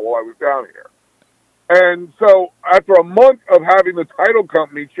seawall while I was down here. And so after a month of having the title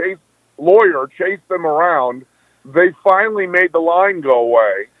company chase them around, they finally made the line go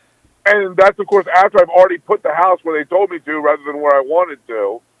away. And that's, of course, after I've already put the house where they told me to rather than where I wanted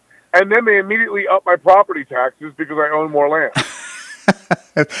to. And then they immediately up my property taxes because I own more land.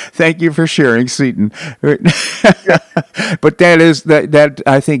 Thank you for sharing, Seaton. But that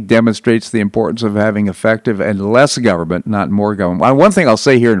I think demonstrates the importance of having effective and less government, not more government. One thing I'll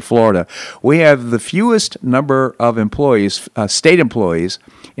say here in Florida, we have the fewest number of employees, state employees,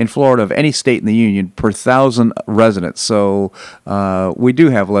 in Florida of any state in the union per 1,000 residents. So we do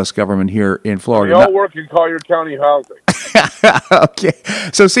have less government here in Florida. We all work in Collier County housing. Okay.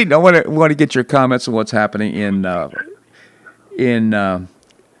 So, Seaton, I want to get your comments on what's happening in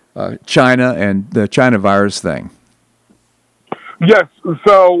China and the China virus thing. Yes.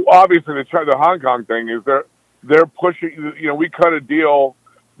 So obviously the Hong Kong thing is they're pushing. We cut a deal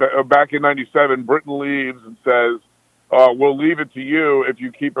back in '97. Britain leaves and says we'll leave it to you if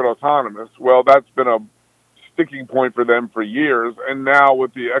you keep it autonomous. Well, that's been a sticking point for them for years, and now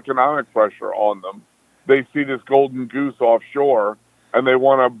with the economic pressure on them, they see this golden goose offshore, and they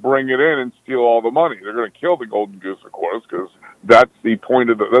want to bring it in and steal all the money. They're going to kill the golden goose, of course, because that's the point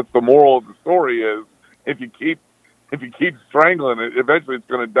that's the moral of the story is if you keep strangling it, eventually it's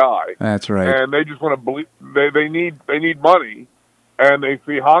going to die. That's right. And they just want to bleed. They need money, and they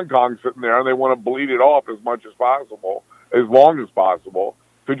see Hong Kong sitting there, and they want to bleed it off as much as possible, as long as possible,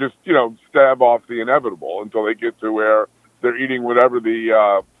 to just stab off the inevitable until they get to where they're eating whatever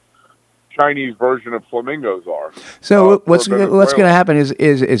the Chinese version of flamingos are. So what's going to happen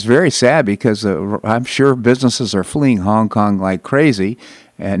is very sad because I'm sure businesses are fleeing Hong Kong like crazy.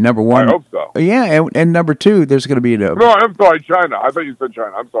 And number one, I hope so. Yeah, and number two, there's going to be No, I'm sorry, China. I thought you said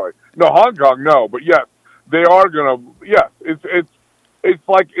China. I'm sorry. No, Hong Kong. No, but yes, they are going to. Yes, it's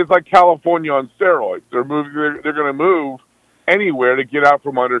like California on steroids. They're moving. They're going to move anywhere to get out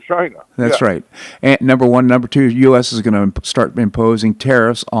from under China. That's right. And number one. Number two, the U.S. is going to start imposing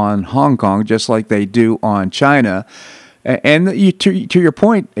tariffs on Hong Kong, just like they do on China. And to your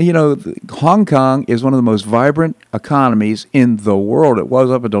point, Hong Kong is one of the most vibrant economies in the world. It was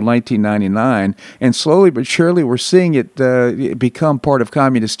up until 1999, and slowly but surely we're seeing it become part of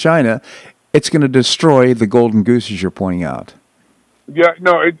communist China. It's going to destroy the golden goose, as you're pointing out. Yeah,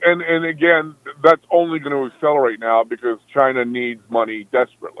 no, and again, that's only going to accelerate now because China needs money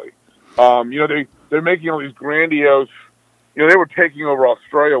desperately. They're making all these grandiose. They were taking over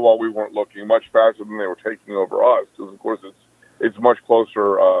Australia while we weren't looking much faster than they were taking over us because, of course, it's much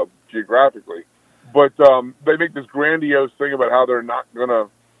closer geographically. But they make this grandiose thing about how they're not going to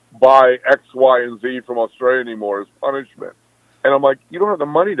buy X, Y, and Z from Australia anymore as punishment. And I'm like, you don't have the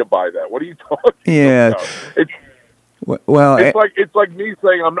money to buy that. What are you talking about? Well, it's like me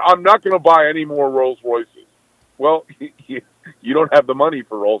saying I'm not going to buy any more Rolls Royces. Well, you don't have the money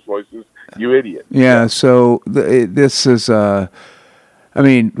for Rolls Royces, you idiot. Yeah. So this is I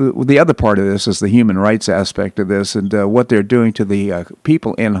mean, the other part of this is the human rights aspect of this, and what they're doing to the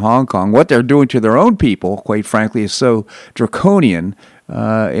people in Hong Kong. What they're doing to their own people, quite frankly, is so draconian,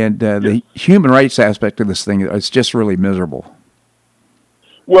 and the human rights aspect of this thing is just really miserable.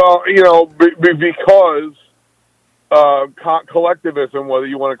 Well, because collectivism, whether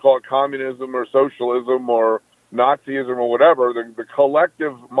you want to call it communism or socialism or Nazism or whatever, the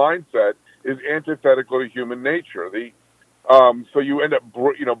collective mindset is antithetical to human nature. So you end up,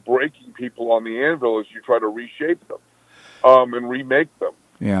 breaking people on the anvil as you try to reshape them and remake them.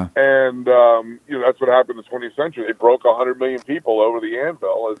 Yeah. And that's what happened in the 20th century. They broke 100 million people over the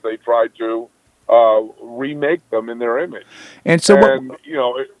anvil as they tried to remake them in their image. And so,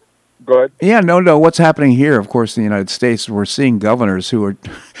 go ahead. Yeah, no. What's happening here, of course, in the United States, we're seeing governors who are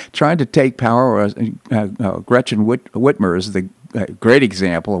trying to take power. Gretchen Whitmer is the great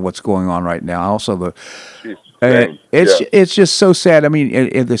example of what's going on right now. Also, it's just so sad. I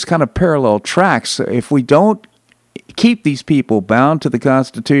mean, there's kind of parallel tracks. If we don't keep these people bound to the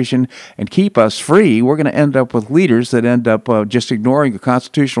Constitution and keep us free, we're going to end up with leaders that end up just ignoring the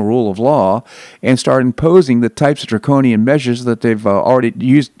constitutional rule of law and start imposing the types of draconian measures that they've already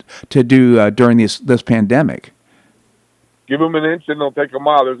used to do during this pandemic. Give them an inch and they'll take a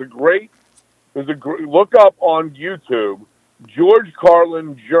mile. There's a great look up on YouTube, George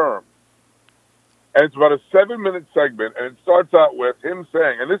Carlin Germs. And it's about a 7-minute segment, and it starts out with him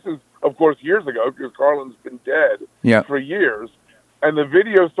saying, and this is, of course, years ago, because Carlin's been dead for years, and the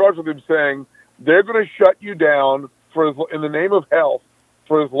video starts with him saying, they're going to shut you down in the name of health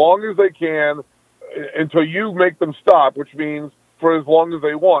for as long as they can until you make them stop, which means for as long as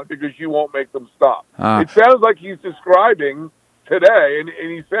they want, because you won't make them stop. It sounds like he's describing today, and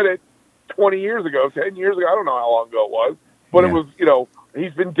he said it 20 years ago, 10 years ago, I don't know how long ago it was, but it was,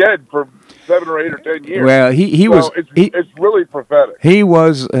 he's been dead for 7 or 8 or 10 years. Well, it's really prophetic. He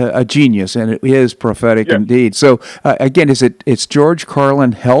was a genius, and it is prophetic indeed. So again, it's George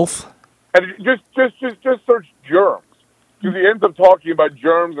Carlin Health? And just search germs, because he ends up talking about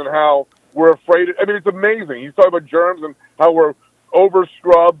germs and how we're afraid. It's amazing. He's talking about germs and how we're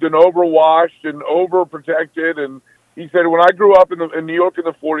over-scrubbed and overwashed and overprotected. And he said, when I grew up in New York in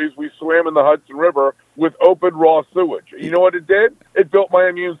the 40s, we swam in the Hudson River with open raw sewage. You know what it did? It built my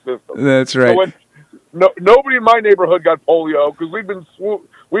immune system. That's right. So nobody in my neighborhood got polio because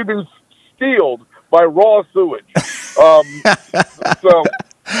we've been stealed by raw sewage.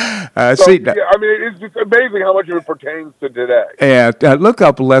 It's just amazing how much of it pertains to today. Yeah, look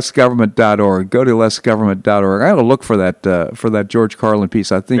up lessgovernment.org. Go to lessgovernment.org. I had to look for that George Carlin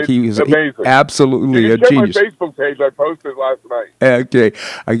piece. I think he is absolutely a genius. My Facebook page, I posted last night. Okay,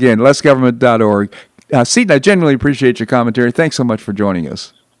 again, lessgovernment.org. Seton, I genuinely appreciate your commentary. Thanks so much for joining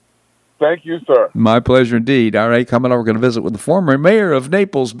us. Thank you, sir. My pleasure indeed. All right, coming up, we're going to visit with the former mayor of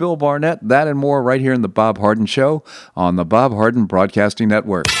Naples, Bill Barnett. That and more right here in the Bob Harden Show on the Bob Harden Broadcasting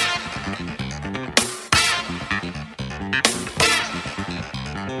Network.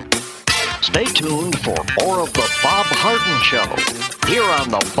 Stay tuned for more of the Bob Harden Show here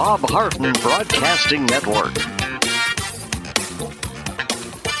on the Bob Harden Broadcasting Network.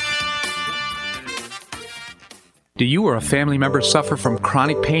 Do you or a family member suffer from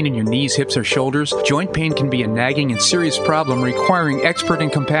chronic pain in your knees, hips, or shoulders? Joint pain can be a nagging and serious problem requiring expert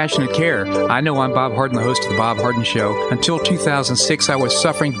and compassionate care. I know I'm Bob Harden, the host of The Bob Harden Show. Until 2006, I was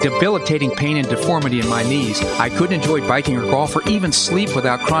suffering debilitating pain and deformity in my knees. I couldn't enjoy biking or golf or even sleep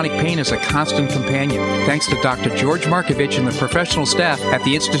without chronic pain as a constant companion. Thanks to Dr. George Markovich and the professional staff at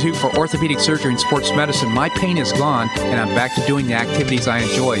the Institute for Orthopedic Surgery and Sports Medicine, my pain is gone and I'm back to doing the activities I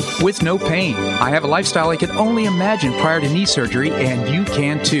enjoy with no pain. I have a lifestyle I could only imagine prior to knee surgery, and you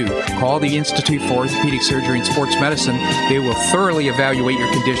can too. Call the Institute for Orthopedic Surgery and Sports Medicine. They will thoroughly evaluate your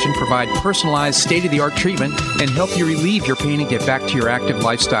condition, provide personalized, state-of-the-art treatment, and help you relieve your pain and get back to your active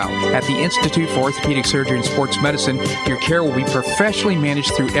lifestyle. At the Institute for Orthopedic Surgery and Sports Medicine, your care will be professionally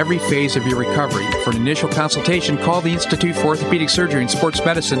managed through every phase of your recovery. For an initial consultation, call the Institute for Orthopedic Surgery and Sports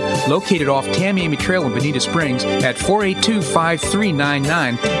Medicine, located off Tamiami Trail in Bonita Springs, at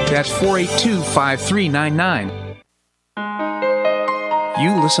 482-5399. That's 482-5399.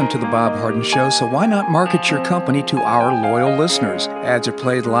 You listen to The Bob Harden Show, so why not market your company to our loyal listeners? Ads are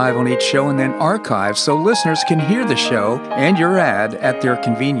played live on each show and then archived so listeners can hear the show and your ad at their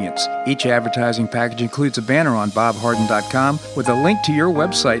convenience. Each advertising package includes a banner on bobharden.com with a link to your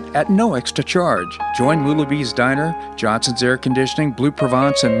website at no extra charge. Join Lulabee's Diner, Johnson's Air Conditioning, Blue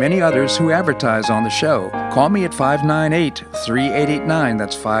Provence, and many others who advertise on the show. Call me at 598-3889,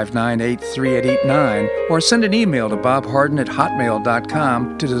 that's 598-3889, or send an email to bobharden@hotmail.com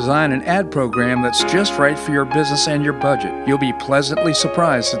BobHarden.com to design an ad program that's just right for your business and your budget. You'll be pleasantly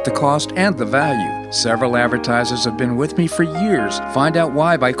surprised at the cost and the value. Several advertisers have been with me for years. Find out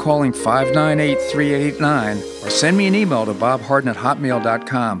why by calling 598-3889 or send me an email to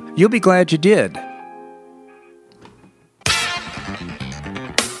bobharden@hotmail.com. You'll be glad you did.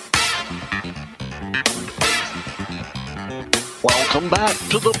 Welcome back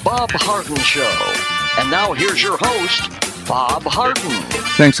to the Bob Harden Show. And now here's your host, Bob Harden.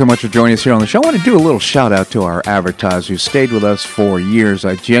 Thanks so much for joining us here on the show. I want to do a little shout out to our advertisers who stayed with us for years.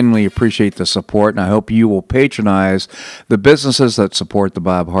 I genuinely appreciate the support, and I hope you will patronize the businesses that support the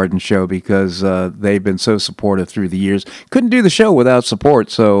Bob Harden Show because they've been so supportive through the years. Couldn't do the show without support.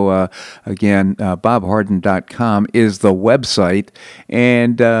 So, again, bobharden.com is the website.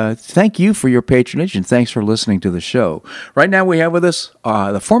 And thank you for your patronage, and thanks for listening to the show. Right now we have with us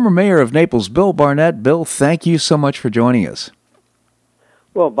the former mayor of Naples, Bill Barnett. Bill, thank you so much for joining us.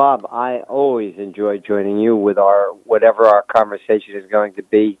 Well, Bob, I always enjoy joining you with whatever our conversation is going to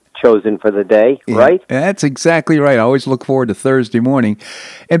be chosen for the day, right? Yeah, that's exactly right. I always look forward to Thursday morning.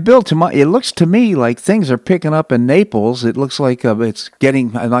 And Bill, it looks to me like things are picking up in Naples. It looks like it's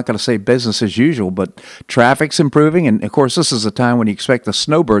getting, I'm not going to say business as usual, but traffic's improving. And, of course, this is a time when you expect the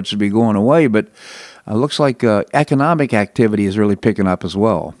snowbirds to be going away, but it looks like economic activity is really picking up as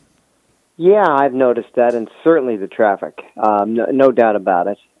well. Yeah, I've noticed that, and certainly the traffic, no doubt about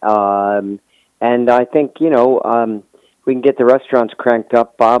it. And I think, we can get the restaurants cranked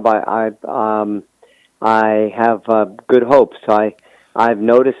up, Bob. I have good hopes. I've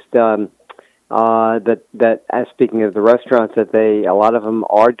noticed that as speaking of the restaurants, that a lot of them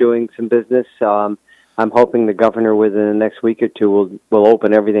are doing some business. I'm hoping the governor within the next week or two will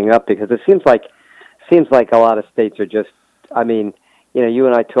open everything up, because it seems like a lot of states are just, you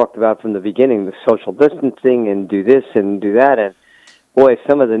and I talked about from the beginning the social distancing and do this and do that. And, boy,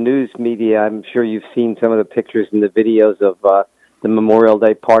 some of the news media, I'm sure you've seen some of the pictures and the videos of the Memorial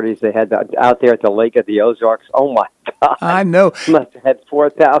Day parties they had out there at the Lake of the Ozarks. Oh, my God. I know. Must have had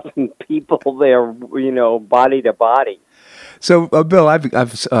 4,000 people there, body to body. So, Bill, I've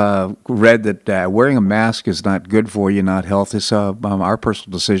read that wearing a mask is not good for you, not healthy. So, our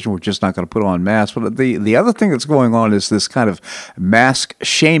personal decision, we're just not going to put on masks. But the other thing that's going on is this kind of mask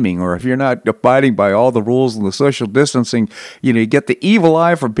shaming, or if you're not abiding by all the rules and the social distancing, you get the evil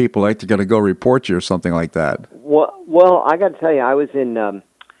eye from people like they're going to go report you or something like that. Well, I got to tell you, I was in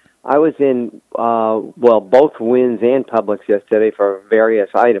both Wynns and Publix yesterday for various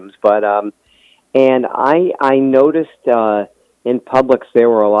items, but and I noticed in Publix there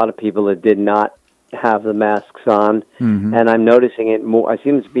were a lot of people that did not have the masks on, and I'm noticing it more. I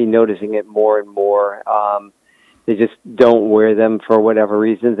seem to be noticing it more and more. They just don't wear them for whatever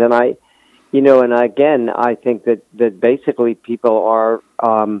reasons, and I think that basically people are,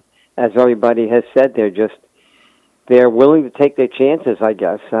 as everybody has said, they're willing to take their chances, I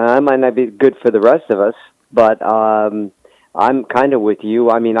guess. It might not be good for the rest of us, but I'm kind of with you.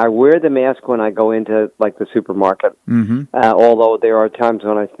 I wear the mask when I go into, like, the supermarket, although there are times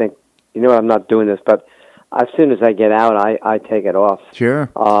when I think, I'm not doing this, but as soon as I get out, I take it off. Sure.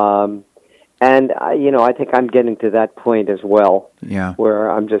 And I think I'm getting to that point as well. Yeah. Where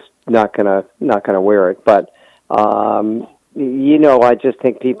I'm just not gonna wear it. But I just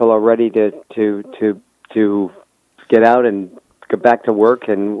think people are ready to get out and get back to work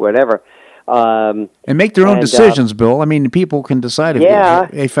and whatever. And make their own decisions, Bill. People can decide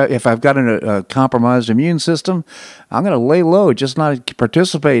if I've got a compromised immune system, I'm going to lay low, just not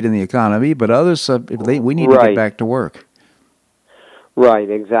participate in the economy. But others, we need to get back to work. Right,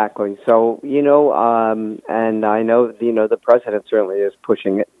 exactly. So, and I know, the president certainly is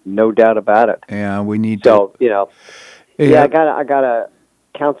pushing it, no doubt about it. Yeah, we need to. So, I got a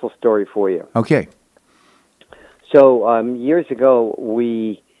council story for you. Okay. So, years ago,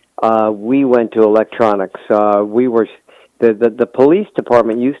 we went to electronics. The police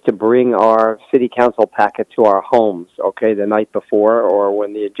department used to bring our city council packet to our homes, the night before or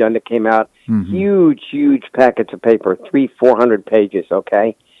when the agenda came out. Huge packets of paper, 300-400 pages,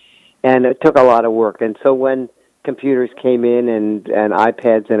 and it took a lot of work. And so when computers came in and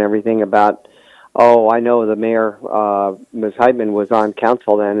iPads and everything about, I know the mayor, Ms. Heitman, was on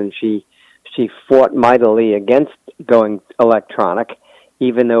council then, and she fought mightily against going electronic,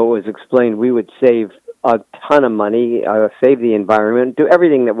 even though it was explained we would save a ton of money, save the environment, do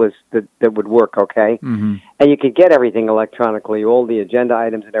everything that would work, And you could get everything electronically, all the agenda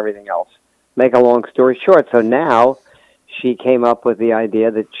items and everything else. Make a long story short, so now she came up with the idea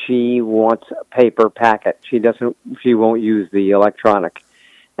that she wants a paper packet. She won't use the electronic.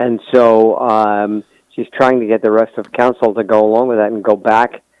 And so she she's trying to get the rest of council to go along with that and go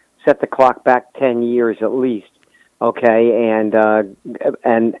back, set the clock back 10 years at least. Okay, and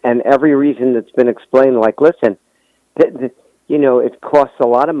every reason that's been explained, like, listen, it costs a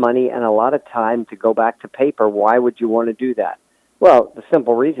lot of money and a lot of time to go back to paper. Why would you want to do that? Well, the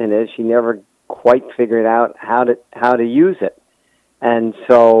simple reason is she never quite figured out how to use it. And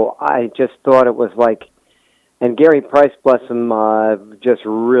so I just thought it was like, and Gary Price, bless him, just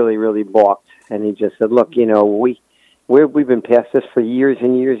really, really balked. And he just said, look, we've been past this for years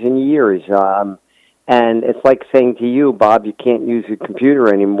and years and years. And it's like saying to you, Bob, you can't use your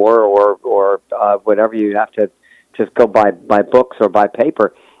computer anymore or whatever. You have to just go buy books or buy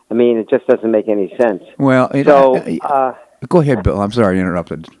paper. I mean, it just doesn't make any sense. Well, go ahead, Bill. I'm sorry I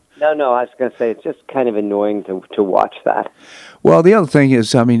interrupted. No, I was going to say it's just kind of annoying to watch that. Well, the other thing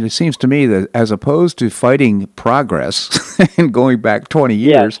is, I mean, it seems to me that as opposed to fighting progress and going back 20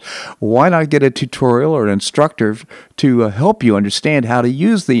 years, why not get a tutorial or an instructor to help you understand how to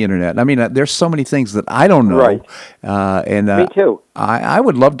use the internet? I mean, there's so many things that I don't know. Right. Me too. I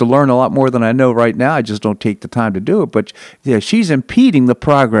would love to learn a lot more than I know right now. I just don't take the time to do it. But she's impeding the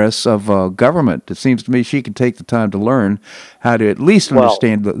progress of government. It seems to me she could take the time to learn how to at least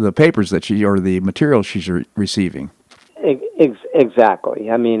understand the papers that or the material she's receiving.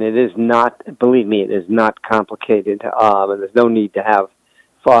 Exactly. I mean, it is not, believe me, it is not complicated. And there's no need to have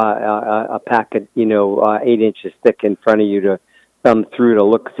a packet, 8 inches thick in front of you to thumb through to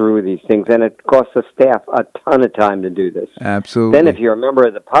look through these things. And it costs the staff a ton of time to do this. Absolutely. Then if you're a member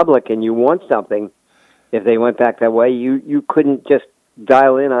of the public and you want something, if they went back that way, you couldn't just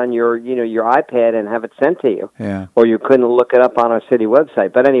dial in on your iPad and have it sent to you. Yeah. Or you couldn't look it up on our city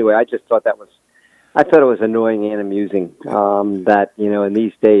website. But anyway, I just thought I thought it was annoying and amusing that, in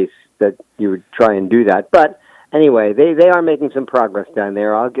these days that you would try and do that. But anyway, they are making some progress down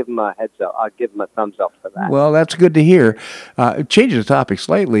there. I'll give them a heads up. I'll give them a thumbs up for that. Well, that's good to hear. Changing the topic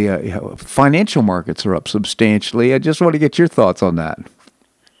slightly, financial markets are up substantially. I just want to get your thoughts on that.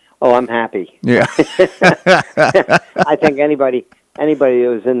 Oh, I'm happy. Yeah. I think anybody who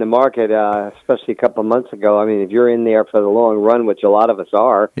was in the market, especially a couple of months ago, I mean, if you're in there for the long run, which a lot of us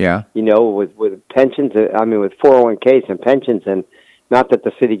are, with pensions, with 401ks and pensions, and not that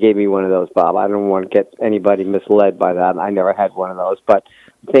the city gave me one of those, Bob. I don't want to get anybody misled by that. I never had one of those. But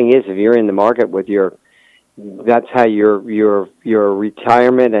the thing is, if you're in the market with that's how your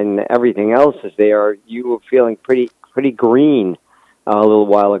retirement and everything else is there, you were feeling pretty green a little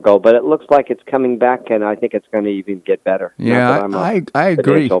while ago, but it looks like it's coming back, and I think it's going to even get better. Yeah, I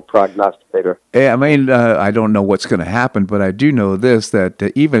agree. Prognosticator. Yeah, I mean, I don't know what's going to happen, but I do know this, that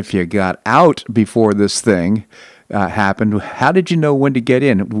even if you got out before this thing happened, how did you know when to get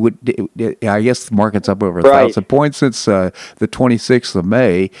in? I guess the market's up over 1,000 points since the 26th of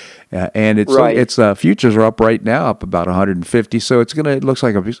May, and its futures are up right now, up about 150. So it looks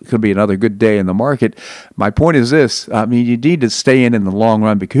like it's going to be another good day in the market. My point is this: I mean, you need to stay in the long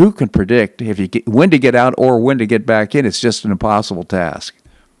run, because who can predict when to get out or when to get back in? It's just an impossible task.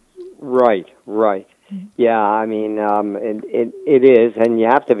 Right. Yeah, I mean, it is, and you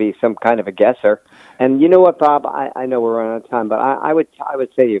have to be some kind of a guesser. And you know what, Bob? I know we're running out of time, but I would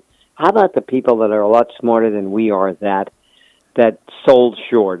say to you, how about the people that are a lot smarter than we are that sold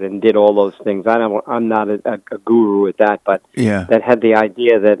short and did all those things? I'm not a guru at that, but that had the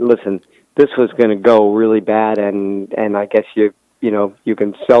idea that, listen, this was going to go really bad, and I guess you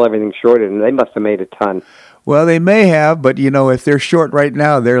can sell everything short, and they must have made a ton. Well, they may have, but, if they're short right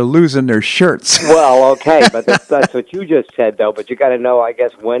now, they're losing their shirts. Well, okay, but that's what you just said, though. But you got to know, I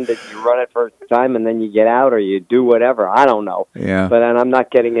guess, when did you run it first time and then you get out or you do whatever. I don't know. Yeah. But I'm not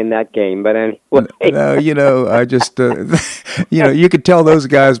getting in that game. But anyway. No, I just, you could tell those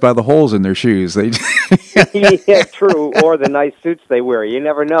guys by the holes in their shoes. Yeah, true. Or the nice suits they wear. You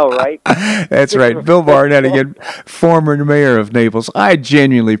never know, right? That's right. Bill Barnett, again, former mayor of Naples. I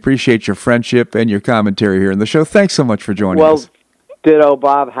genuinely appreciate your friendship and your commentary here in the show. Thanks so much for joining us. Ditto,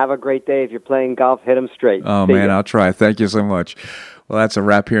 Bob. Have a great day. If you're playing golf, hit them straight. Oh, man, I'll try. Thank you so much. Well, that's a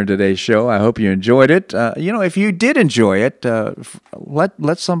wrap here in today's show. I hope you enjoyed it. If you did enjoy it,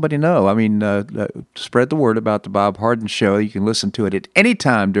 let somebody know. I mean, spread the word about the Bob Harden Show. You can listen to it at any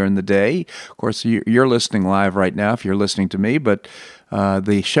time during the day. Of course, you're listening live right now if you're listening to me, but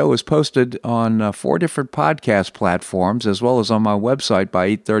the show is posted on 4 different podcast platforms, as well as on my website by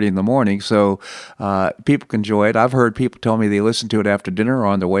 8:30 in the morning, so people can enjoy it. I've heard people tell me they listen to it after dinner or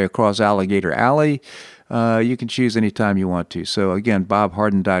on their way across Alligator Alley. You can choose any time you want to. So again,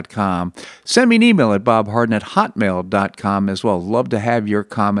 bobharden.com. Send me an email at bobharden@hotmail.com as well. Love to have your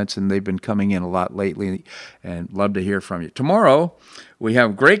comments, and they've been coming in a lot lately, and love to hear from you. Tomorrow, We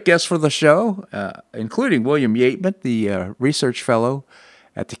have great guests for the show, including William Yateman, the research fellow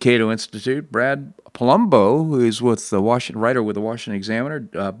at the Cato Institute, Brad Palumbo, who is with the writer with the Washington Examiner,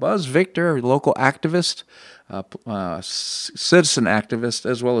 Buzz Victor, local activist, citizen activist,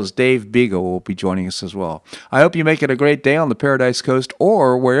 as well as Dave Beagle will be joining us as well. I hope you make it a great day on the Paradise Coast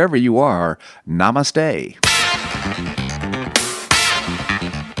or wherever you are. Namaste.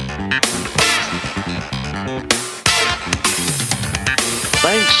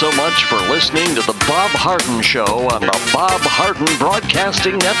 Thanks so much for listening to The Bob Harden Show on the Bob Harden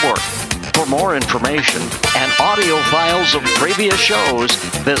Broadcasting Network. For more information and audio files of previous shows,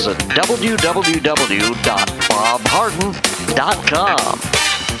 visit www.bobharden.com.